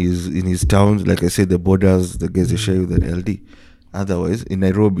 Like in his towns, like I said, the borders, the guys they share with the LD. Otherwise, in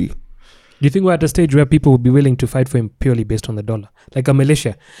Nairobi. Do you think we're at a stage where people would be willing to fight for him purely based on the dollar, like a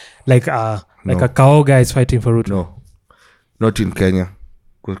militia, like a Kao guy is fighting for Ruto? No, not in Kenya.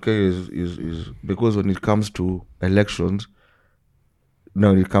 Because Kenya is because when it comes to elections,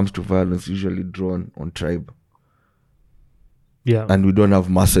 now when it comes to violence, usually drawn on tribe. Yeah. And we don't have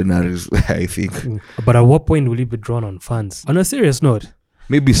mercenaries, I think. But at what point will it be drawn on funds? On a serious note.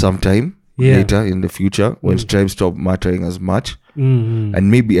 Maybe sometime later in the future when tribes stop mattering as much. And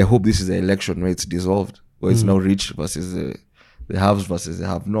maybe I hope this is the election where it's dissolved. Where it's now rich versus the haves versus the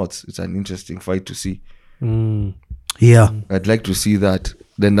have-nots. It's an interesting fight to see. Yeah. I'd like to see that.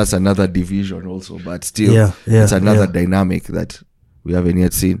 Then that's another division also. But still, it's another dynamic that we haven't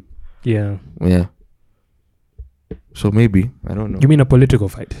yet seen. Yeah. Yeah. So maybe, I don't know. You mean a political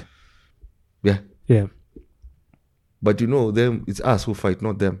fight? Yeah. Yeah. But them, it's us who fight,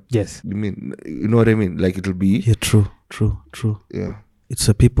 not them. Yes. You know what I mean? Like it'll be. Yeah, true. Yeah. It's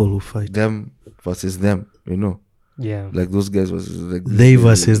the people who fight. Them versus them, Yeah. Like those guys versus like they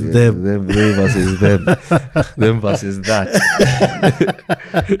versus them. They versus them. Them versus that.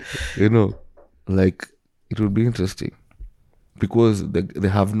 Like it would be interesting. Because the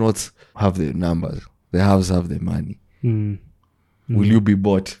have-nots have the numbers. The haves have the money. Will you be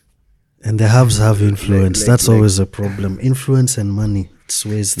bought? And the haves have influence. That's always a problem. Influence and money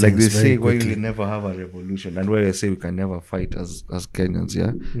sways things. Like they say, why we will never have a revolution, and where they say we can never fight as Kenyans.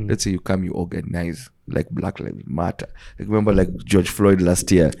 Yeah, let's say you organize like Black Lives Matter. Like remember, like George Floyd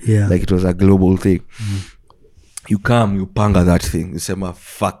last year. Yeah, like it was a global thing. You you panga that thing. You say,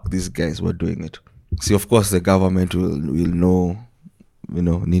 fuck these guys, we're doing it. See, of course, the government will know.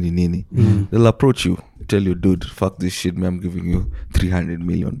 Nini. They'll approach you, tell you, dude, fuck this shit, man, I'm giving you 300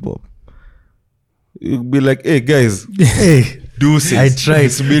 million bob. You'll be like, hey, guys, do this. I tried.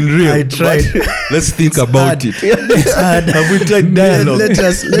 It's been real. I tried. Let's think about it. It's hard. Have we tried dialogue? Let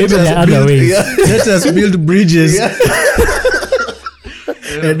us build bridges.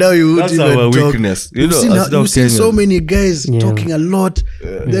 And now you would even our talk. weakness. You've seen so many guys talking a lot.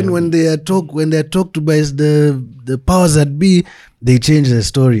 Then when they're talked to by the powers that be, they change the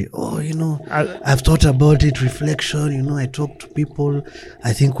story. Oh, I've thought about it, reflection, I talk to people.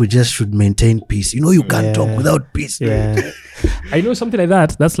 I think we just should maintain peace. You can't talk without peace. Yeah. I know something like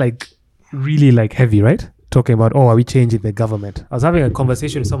that. That's like really like heavy, right? Talking about, are we changing the government? I was having a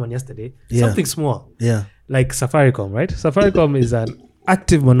conversation with someone yesterday. Something small. Yeah. Like Safaricom, right? Safaricom is an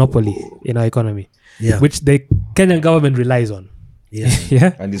active monopoly in our economy, which the Kenyan government relies on.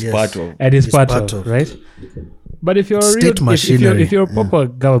 Yeah. And is part of. And is part of, right? But if you're if you're a proper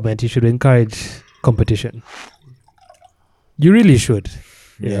government, you should encourage competition. You really should.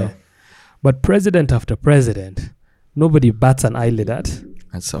 Yeah. But president after president, nobody bats an eyelid at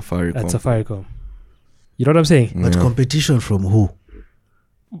Safaricom. You know what I'm saying? But competition from who?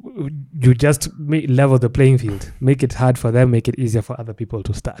 You just level the playing field. Make it hard for them, make it easier for other people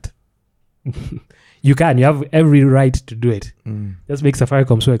to start. You have every right to do it. Just make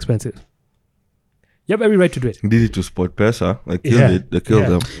Safaricom so expensive. You have every right to do it. Did it to SportPesa. They killed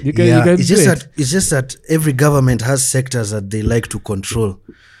them. You can it's just that every government has sectors that they like to control.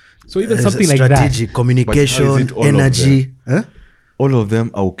 So even something like that. Strategy, communication, energy. All of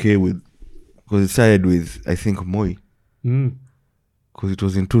them are okay with, because it started with, I think, Moi. Because it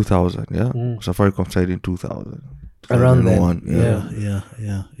was in 2000, Safaricom started in 2000. Around then.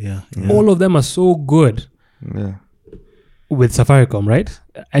 Yeah. All of them are so good. Yeah. With Safaricom, right?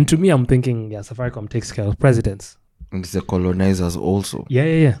 And to me, I'm thinking, Safaricom takes care of presidents. And it's the colonizers also.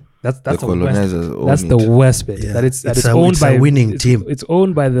 Yeah. That's the colonizers. That's the worst bit. Yeah. That it's owned by a winning team. It's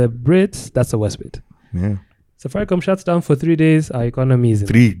owned by the Brits. That's the worst bit. Yeah. Safaricom shuts down for 3 days. Our economy is in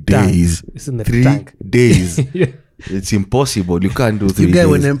 3 days. It's in the 3 tank. days. It's impossible. You can't do 3 days.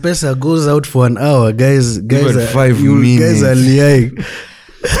 When M-Pesa goes out for an hour, guys are 5 minutes. Guys are lying.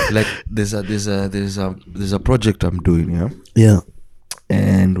 Like there's a project I'm doing, yeah,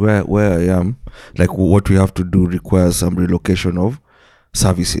 and where I am, like what we have to do requires some relocation of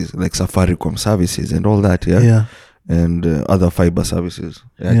services, like Safaricom services and all that, and other fiber services,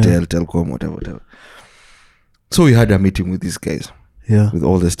 Airtel, Telcom, whatever. So we had a meeting with these guys, with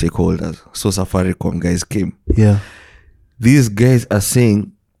all the stakeholders. So Safaricom guys came. These guys are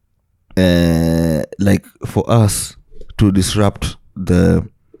saying, like for us to disrupt the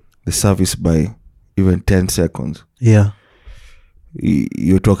service by even 10 seconds,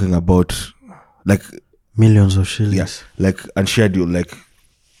 you're talking about like millions of shillings, like unscheduled, like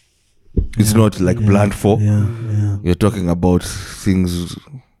it's not like planned for. You're talking about things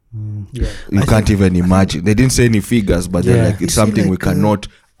you can't even imagine. They didn't say any figures, but they're like, it's something we cannot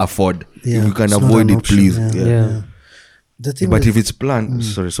afford. If we can avoid it, please. The thing but if it's planned,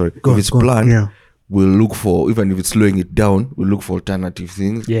 sorry, if it's planned, we'll look for, even if it's slowing it down, we'll look for alternative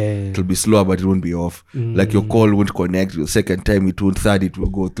things. It'll be slower, but it won't be off. Like your call won't connect. The second time it won't, third it will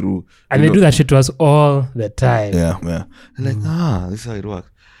go through. And they do that shit to us all the time. Yeah. And like, this is how it works.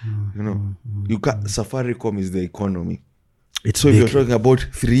 You can't, Safaricom is the economy. It's so big. if you're talking about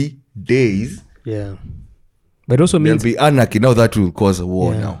 3 days, but it also means there'll be anarchy. Now that will cause a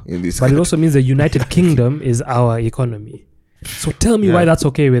war now in this country. It also means the United Kingdom is our economy. So tell me why that's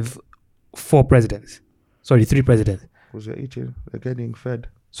okay with 3 presidents. Because they're eating, they're getting fed.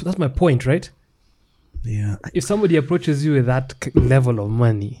 So that's my point, right? Yeah. If somebody approaches you with that level of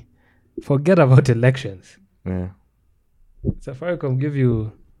money, forget about elections. Safaricom give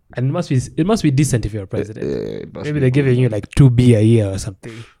you, and it must be decent if you're a president. Maybe they're giving you like 2 B a year or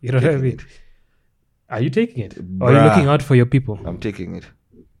something. You know what I mean? Are you taking it? Or are you looking out for your people? I'm taking it.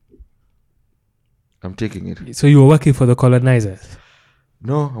 So you were working for the colonizers?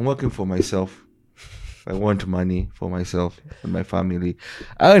 No, I'm working for myself. I want money for myself and my family.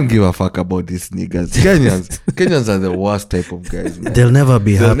 I don't give a fuck about these niggas. Kenyans are the worst type of guys, man. They'll never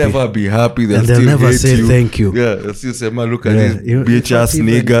be happy. They'll still never hate say you. Thank you. Yeah, they'll still say, man, look at this bitch ass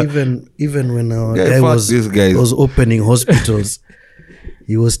nigga. Even when our guy was opening hospitals,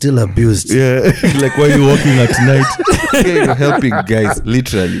 he was still abused. Yeah, like why are you working at night? You're helping guys,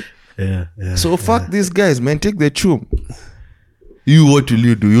 literally. So fuck these guys, man. Take the chum. What will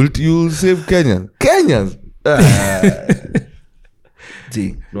you do? You'll save Kenyans.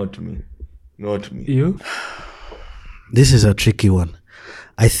 See, not me. You? This is a tricky one.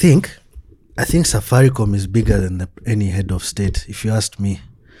 I think Safaricom is bigger than any head of state, if you asked me.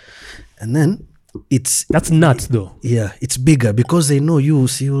 And then that's nuts, though. Yeah, it's bigger because they know you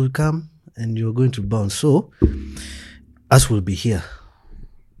will come and you're going to bounce. So us will be here.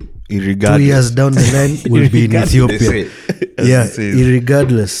 2 years down the line, we'll be in Ethiopia.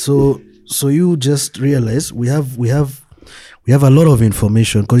 Irregardless. So you just realize we have we have a lot of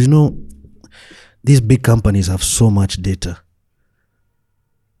information because these big companies have so much data.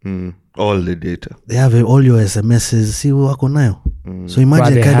 All the data. They have all your SMSs. See wako nayo. So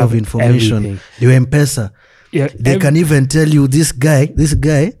imagine the kind of information. Your M-Pesa. Yeah, they can even tell you this guy,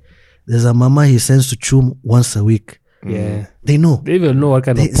 there's a mama he sends to Chum once a week. Yeah. They know. They even know what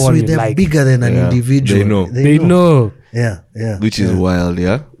kind of porn so they're like. bigger than an individual. They know. Yeah. Which is wild,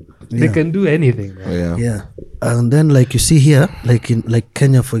 yeah? They can do anything. Right? Yeah. And then like you see here, like in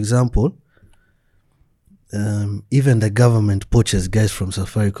Kenya, for example, even the government poaches guys from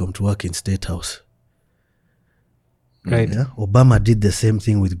Safaricom to work in State House. Right. Yeah. Obama did the same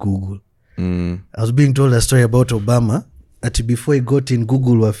thing with Google. I was being told a story about Obama that before he got in,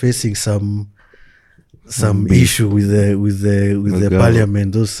 Google were facing some issue with the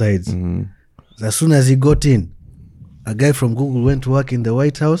parliament, those sides. As soon as he got in, a guy from Google went to work in the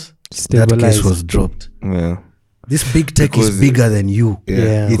White House. That case was dropped. Yeah. This big tech is bigger than you.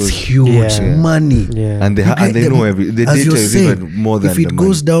 Yeah. It's huge money. Yeah. And they know everything. The data is even more than if it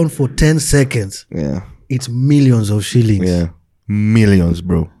goes down for 10 seconds, it's millions of shillings. Yeah. Millions,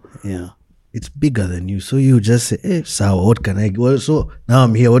 bro. Yeah. It's bigger than you. So you just say, hey, so what can I well, so now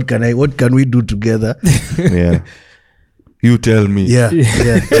I'm here, what can we do together? Yeah. You tell me. Yeah.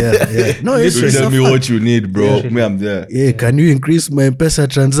 No, you tell me what you need, bro. Me, I'm there. Yeah, can you increase my M-Pesa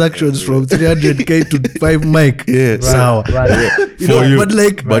transactions from 300k to 5 mic? Yeah, right. For you.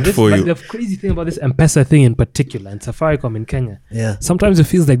 But for you. The crazy thing about this M-Pesa thing in particular, and Safaricom in Kenya, sometimes it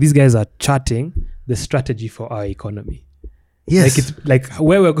feels like these guys are charting the strategy for our economy. Yes. Like it's like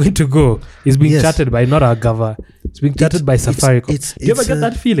where we're going to go is being charted by not our government. It's being charted by Safaricom. Do you ever get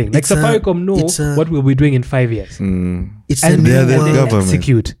that feeling? Like Safaricom know what we'll be doing in 5 years. It's and the they government.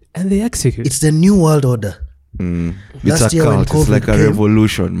 execute. It's the new world order. It's a cult. It's like a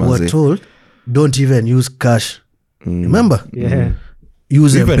revolution, man. We're told, don't even use cash. Remember? Yeah.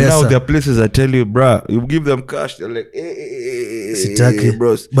 Use even M-Pesa. now there are places I tell you, bruh, you give them cash, they're like, hey,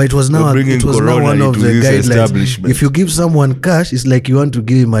 bros. But it was now one of the guidelines. If you give someone cash, it's like you want to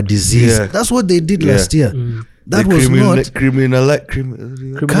give him a disease. That's what they did last year. That was not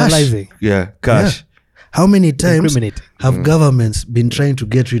criminalizing. Cash. How many times have governments been trying to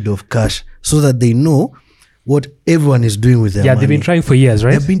get rid of cash so that they know what everyone is doing with their money? They've been trying for years,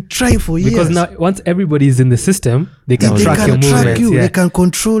 right? They've been trying for years. Because now, once everybody is in the system, they can track your movements. They can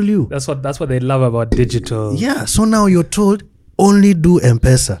control you. That's what they love about digital. Yeah, so now you're told, only do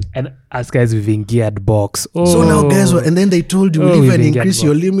M-Pesa. And as guys, we've been geared box. So now guys, and then they told you, we'll even increase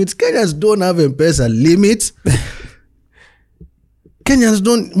your limits. Kenyans don't have M-Pesa limits.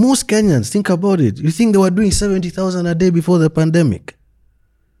 Most Kenyans, think about it. You think they were doing 70,000 a day before the pandemic?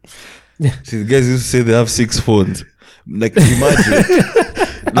 See, the guys used to say they have 6 phones. Like, imagine.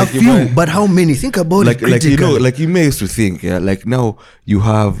 A few, but how many? Think about it critically. Like you may used to think, like now you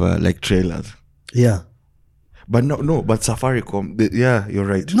have like trailers. Yeah. But but Safaricom, you're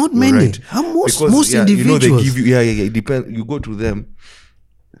right. Not many. Right. How most individuals. They give you, it depends. You go to them,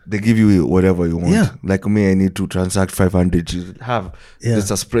 they give you whatever you want. Yeah. Like me, I need to transact 500. You have there's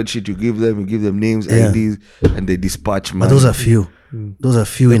a spreadsheet. You give them names, IDs, and they dispatch money. But those are few. Those are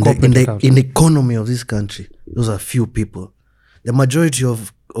few in the economy of this country. Those are few people. The majority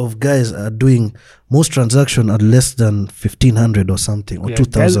of guys are doing most transactions at less than 1,500 or something, or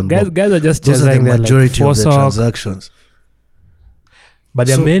 2,000. Guys are just those are the majority of the transactions. But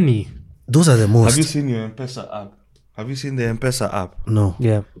there are many. Those are the most. Have you seen your M-Pesa app? Have you seen the M-Pesa app? No.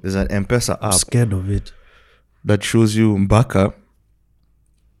 Yeah. There's an M-Pesa app. I'm scared of it. That shows you Mbaka,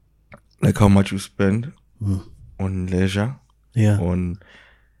 like how much you spend on leisure. Yeah. On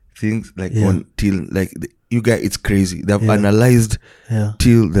things like till like you guys, it's crazy. They've analyzed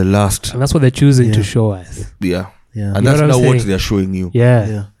till the last, and that's what they're choosing to show us. Yeah. And that's now what they're showing you.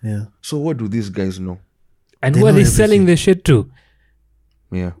 Yeah. So what do these guys know? And who are they selling the shit to?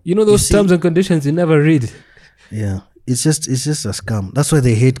 Yeah. You know those terms and conditions you never read. Yeah. It's just a scam. That's why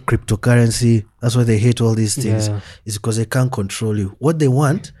they hate cryptocurrency. That's why they hate all these things. It's because they can't control you. What they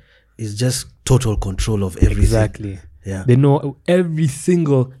want is just total control of everything. Exactly. Yeah. They know every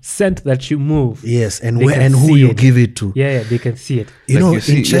single cent that you move. Yes, and where and who you give it to. Yeah, they can see it. You know,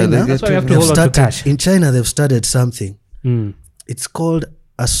 in China, that's why we have to hold on to cash. In China, they've started something. It's called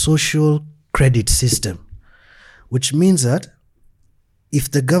a social credit system, which means that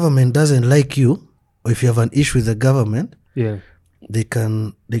if the government doesn't like you, or if you have an issue with the government, they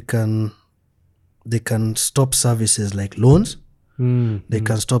can stop services like loans. They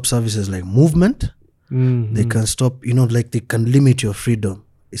can stop services like movement. They can stop, like they can limit your freedom.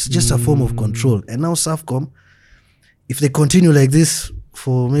 It's just a form of control. And now SAFCOM, if they continue like this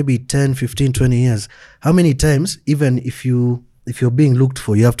for maybe 10, 15, 20 years, how many times, even if you're being looked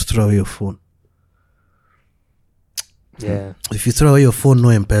for, you have to throw away your phone? Yeah. If you throw away your phone, no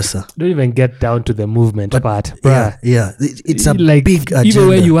M-Pesa. Don't even get down to the movement part. Yeah. It's a like, big agenda. Even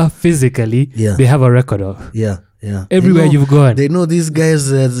where you are physically, they have a record of. Yeah. Everywhere you've gone. They know these guys,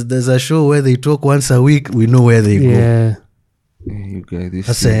 there's a show where they talk once a week. We know where they go. Yeah, you guys,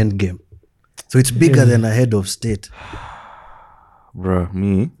 that's the end game. So it's bigger than a head of state. Bruh,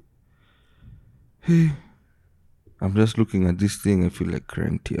 me? Hey. I'm just looking at this thing. I feel like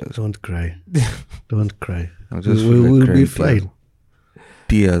crying tears. Don't cry. Don't cry. I just feel like we'll be fine.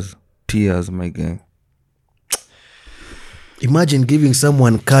 Tears, my guy. Imagine giving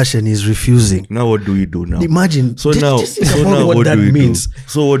someone cash and he's refusing. Now what do we do now? Imagine. So now what do we do?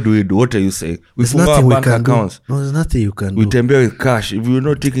 So what do we do? What are you saying? There's nothing we can do. No, there's nothing you can do. We tembea with cash. If you're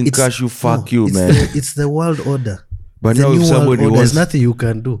not taking cash, you fuck you, man. It's the world order. But now if somebody wants, there's nothing you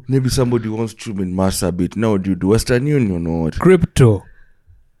can do. Maybe somebody wants to in master bit. Now what do you do? Western Union or what? Crypto.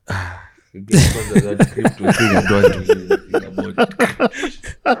 Crypto thing, I don't want to hear anything about it.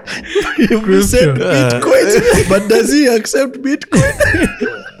 You said Bitcoin, but does he accept Bitcoin?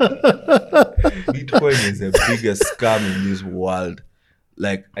 Bitcoin is the biggest scam in this world.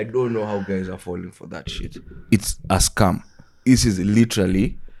 Like, I don't know how guys are falling for that shit. It's a scam. This is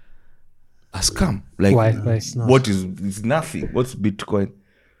literally a scam. Like, why? What is? It's nothing. What's Bitcoin?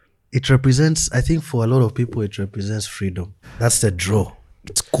 It represents, I think, for a lot of people, it represents freedom. That's the draw.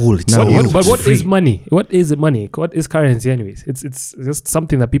 It's cool. It's but what is money? What is money? What is currency, anyways? It's just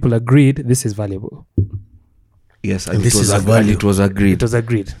something that people agreed this is valuable. Yes, and it was agreed. It was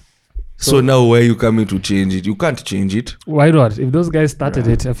agreed. So now, where are you coming to change it? You can't change it. Why not? If those guys started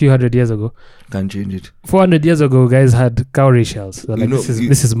it a few hundred years ago, can't change it. 400 years ago, guys had cowrie shells. Like, this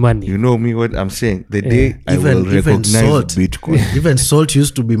is money. You know me. What I'm saying. The day I will recognize Bitcoin, even salt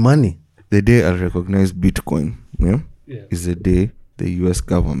used to be money. The day I recognize Bitcoin, is the day the US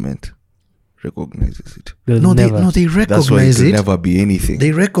government recognizes it. They recognize That's why it will never be anything.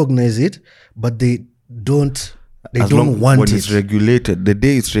 They recognize it, but they don't. They don't want when it. It's regulated. The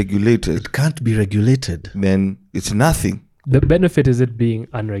day it's regulated, it can't be regulated. Then it's nothing. The benefit is it being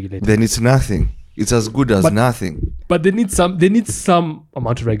unregulated. Then it's nothing. It's as good as nothing. But they need some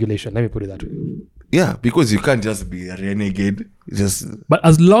amount of regulation. Let me put it that way. Yeah, because you can't just be a renegade. But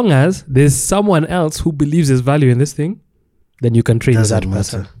as long as there's someone else who believes there's value in this thing, then you can trade with that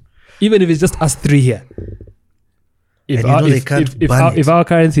person. Even if it's just us three here. If our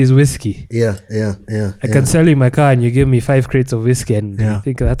currency is whiskey, I can sell you my car and you give me 5 crates of whiskey, and I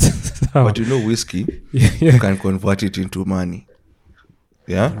think that's how. But whiskey, you can convert it into money.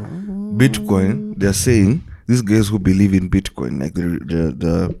 Yeah, Bitcoin. They're saying these guys who believe in Bitcoin, like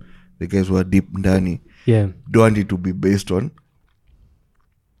the guys who are deep ndani, don't want it to be based on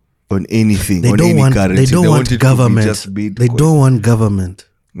anything. They don't want currency. They don't want government. They don't want government.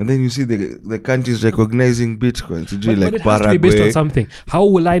 And then you see the countries recognizing Bitcoin. Like it has to be based on something. How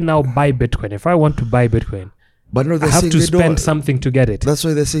will I now buy Bitcoin? If I want to buy Bitcoin, but no, I have to spend something to get it. That's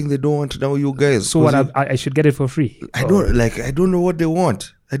why they're saying they don't want to know you guys. So what? I should get it for free. I don't know what they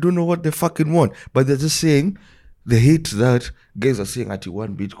want. I don't know what they fucking want. But they're just saying they hate that guys are saying that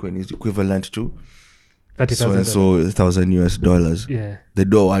 1 Bitcoin is equivalent to $1,000. Yeah. They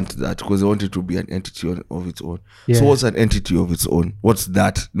don't want that because they want it to be an entity of its own. Yeah. So what's an entity of its own? What's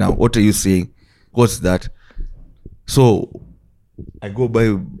that? Now, what are you saying? What's that? So I go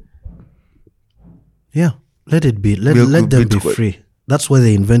by. Yeah, let it be. Let them be free. That's why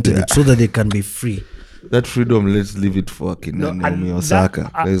they invented it, so that they can be free. That freedom, let's leave it for Naomi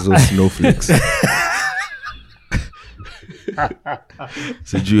Osaka. There's those snowflakes.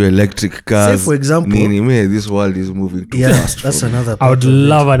 So electric cars. Say for example, this world is moving too fast. That's another part. I would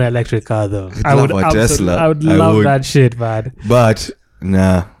love an electric car though. I would love a Tesla. I would love that shit, man. But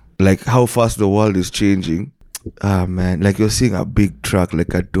like how fast the world is changing. Man, like you're seeing a big truck,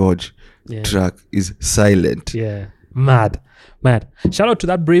 like a Dodge truck, is silent. Yeah, mad. Shout out to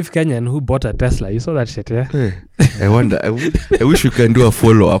that brave Kenyan who bought a Tesla. You saw that shit, yeah? Hey, I wonder. I wish we can do a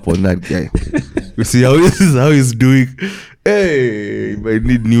follow up on that guy. You see how he's doing. Hey, I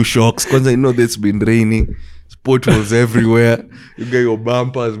need new shocks because I know it's been raining. Potholes everywhere. You get your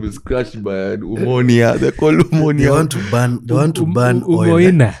bumper has been scratched by an pneumonia. They call pneumonia. They want to ban oil.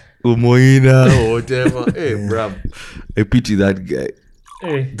 Umoina or whatever. Hey, bruv. I pity that guy.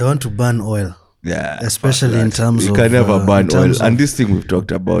 Hey. They want to ban oil. Yeah, especially in terms you of you can never ban oil, and this thing we've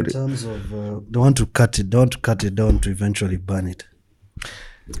talked about it. In terms of they want to cut it down to eventually ban it.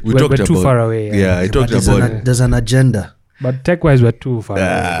 We're too far away. Yeah, I talked about there's an agenda. But tech-wise, we're too far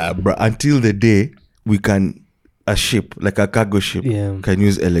away. Until the day we can a ship, like a cargo ship, can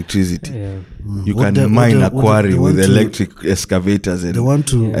use electricity. You What can mine a quarry with electric excavators and They want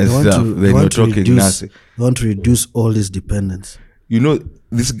to stuff. Then you're talking nothing. They want to reduce all this dependence. You know,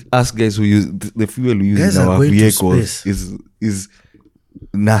 us guys who use the fuel we use Guys in are our going to vehicles space. is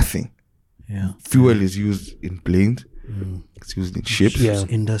nothing. Yeah. Fuel is used in planes. It's used in ships.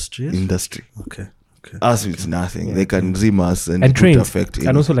 Industry. Okay. Us, it's nothing. They can zim us and trains, effect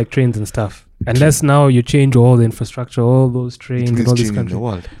and also like trains and stuff. Unless now you change all the infrastructure, all those trains in all this country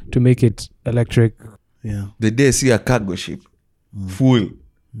to make it electric. Yeah. The day I see a cargo ship full,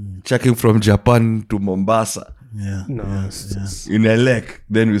 checking from Japan to Mombasa. Yeah. No, in a lake,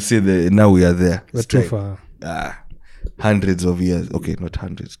 then we see now we are there. We're too far. Hundreds of years. Okay, not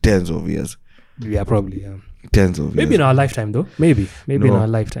hundreds, tens of years. Yeah, probably. Yeah. Tens of years. Maybe in our lifetime, though. Maybe in our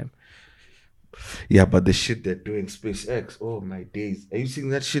lifetime. Yeah, but the shit they're doing, SpaceX, oh my days. Are you seeing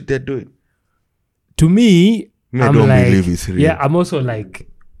that shit they're doing? To me, I don't believe it's real. Yeah, I'm also like,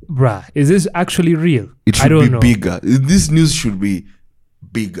 bruh, is this actually real? It should be bigger. This news should be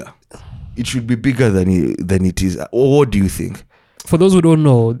bigger. It should be bigger than it is. Or what do you think? For those who don't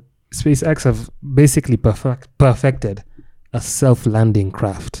know, SpaceX have basically perfected a self-landing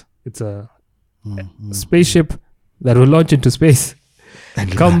craft. It's a spaceship that will launch into space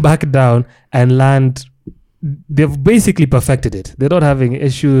and come back down and land. They've basically perfected it. They're not having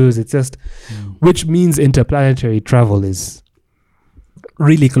issues. It's just, which means interplanetary travel is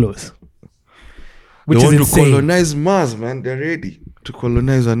really close. Which they is want insane. to colonize Mars, man. They're ready to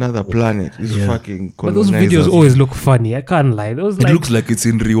colonize another planet. It's fucking colonizers. But those videos always look funny. I can't lie. It looks like it's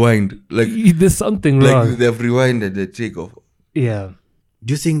in rewind. Like there's something wrong. Like they've rewinded the takeoff. Yeah.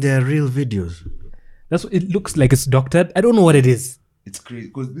 Do you think they're real videos? That's what it looks like. It's doctored. I don't know what it is. It's crazy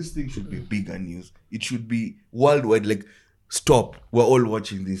because this thing should be bigger news. It should be worldwide. Like, stop. We're all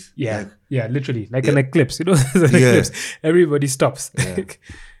watching this. Yeah, literally, like an eclipse. You know, an eclipse. Everybody stops. Yeah.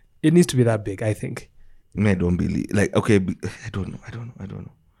 It needs to be that big, I think. I don't believe. Like, okay, I don't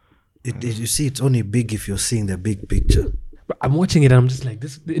know. You see, it's only big if you're seeing the big picture. But I'm watching it and I'm just like,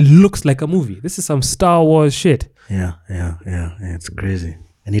 this. It looks like a movie. This is some Star Wars shit. Yeah. It's crazy,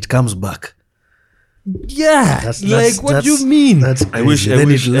 and it comes back. Yeah, what do you mean? I wish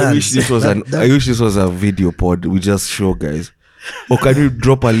this was a video pod. We just show guys. Or can you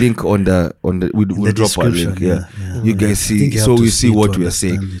drop a link on the we'll drop a link. Yeah. You guys see, so we see what we are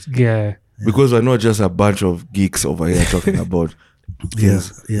saying. Yeah. Because we're not just a bunch of geeks over here talking about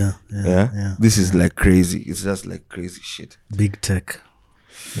things. Yeah. This is like crazy. It's just like crazy shit. Big tech.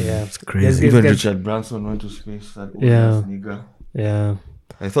 Yeah, it's crazy. Even Richard Branson went to space. That old ass nigga. Yeah.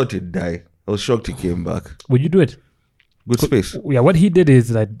 I thought he'd die. I was shocked he came back. Would you do it? Good space. Yeah, what he did is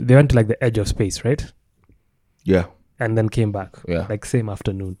that they went to like the edge of space, right? Yeah. And then came back. Yeah. Like same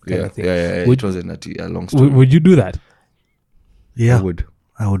afternoon kind of thing. Yeah. It wasn't a long story. Would you do that? Yeah.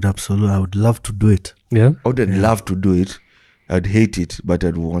 I would absolutely. I would love to do it. Yeah. I would love to do it. I'd hate it, but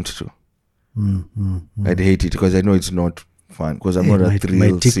I'd want to. I'd hate it because I know it's not fun. Because I'm not a thrill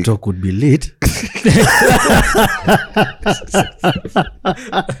My TikTok would be lit.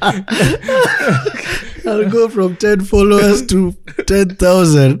 I'll go from 10 followers to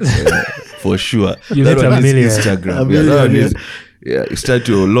 10,000. For sure. You hit a million. Instagram. You start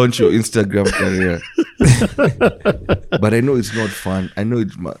to launch your Instagram career. But I know it's not fun. I know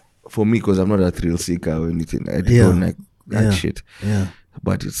it's for me because I'm not a thrill seeker or anything. I don't like that shit. Yeah.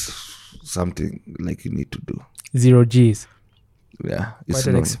 But it's something like you need to do. 0 G's. Yeah. It's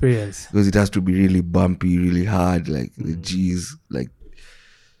an experience. Because it has to be really bumpy, really hard, like the G's. Like,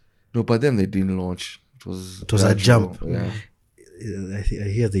 no, but then they didn't launch. It was a jump. Yeah. I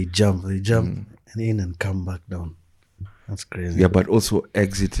hear they jump and in and come back down. That's crazy. Yeah, but also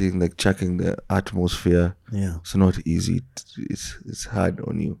exiting, like checking the atmosphere. Yeah, it's not easy. It's hard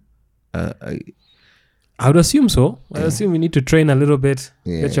on you. I would assume so. I assume you need to train a little bit,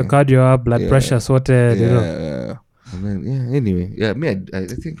 get your cardio up, blood pressure sorted. Yeah. And then, anyway, I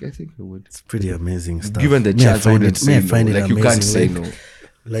think I would. It's pretty amazing stuff. Given the chance, I wouldn't say no. Like you can't say no.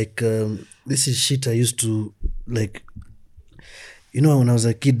 Like this is shit I used to like. You know, when I was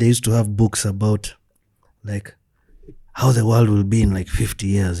a kid, they used to have books about like how the world will be in like 50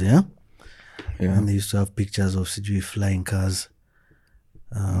 years, yeah? And they used to have pictures of flying cars,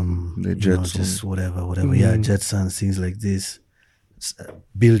 the Jetsons, just whatever. Yeah, Jetsons, things like this.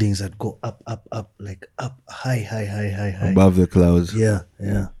 Buildings that go up, like up, high. Above the clouds. Yeah.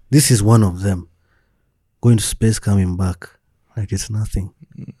 This is one of them. Going to space, coming back. Like it's nothing.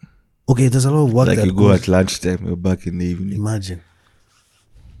 Okay, there's a lot of work like you go at lunchtime, you're back in the evening. Imagine.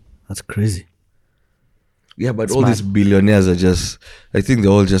 That's crazy. Yeah, but all these billionaires are just, I think they're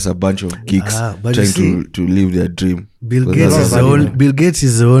all just a bunch of geeks trying to live their dream. Bill Gates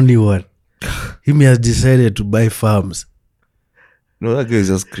is the only one. He has decided to buy farms. No, that guy is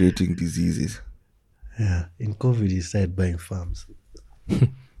just creating diseases. Yeah, in COVID he started buying farms.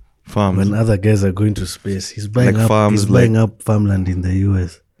 Farms. When other guys are going to space, he's buying up farmland in the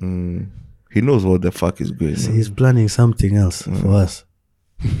US. He knows what the fuck is going on. He's planning something else for us.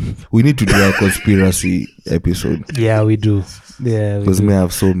 We need to do a conspiracy episode. Yeah, we do. Yeah, because we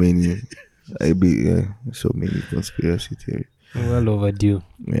have so many conspiracy theories. Well overdue.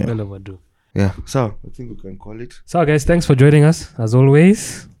 Yeah. Well overdue. Yeah. So I think we can call it. So guys, thanks for joining us as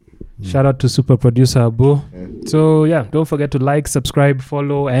always. Shout out to super producer Abu. Yeah. So yeah, don't forget to like, subscribe,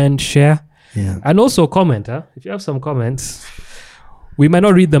 follow, and share. Yeah. And also comment. If you have some comments, we might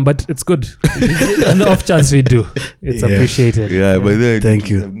not read them, but it's good. On the off chance we do, it's appreciated. Yeah, but then thank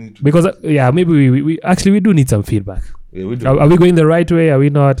you. Because maybe we actually do need some feedback. Yeah, we do. Are we going the right way? Are we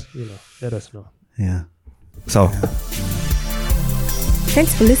not? Let us know. Yeah. So.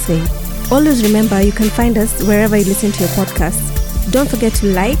 Thanks for listening. Always remember you can find us wherever you listen to your podcasts. Don't forget to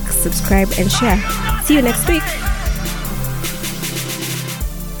like, subscribe, and share. See you next week.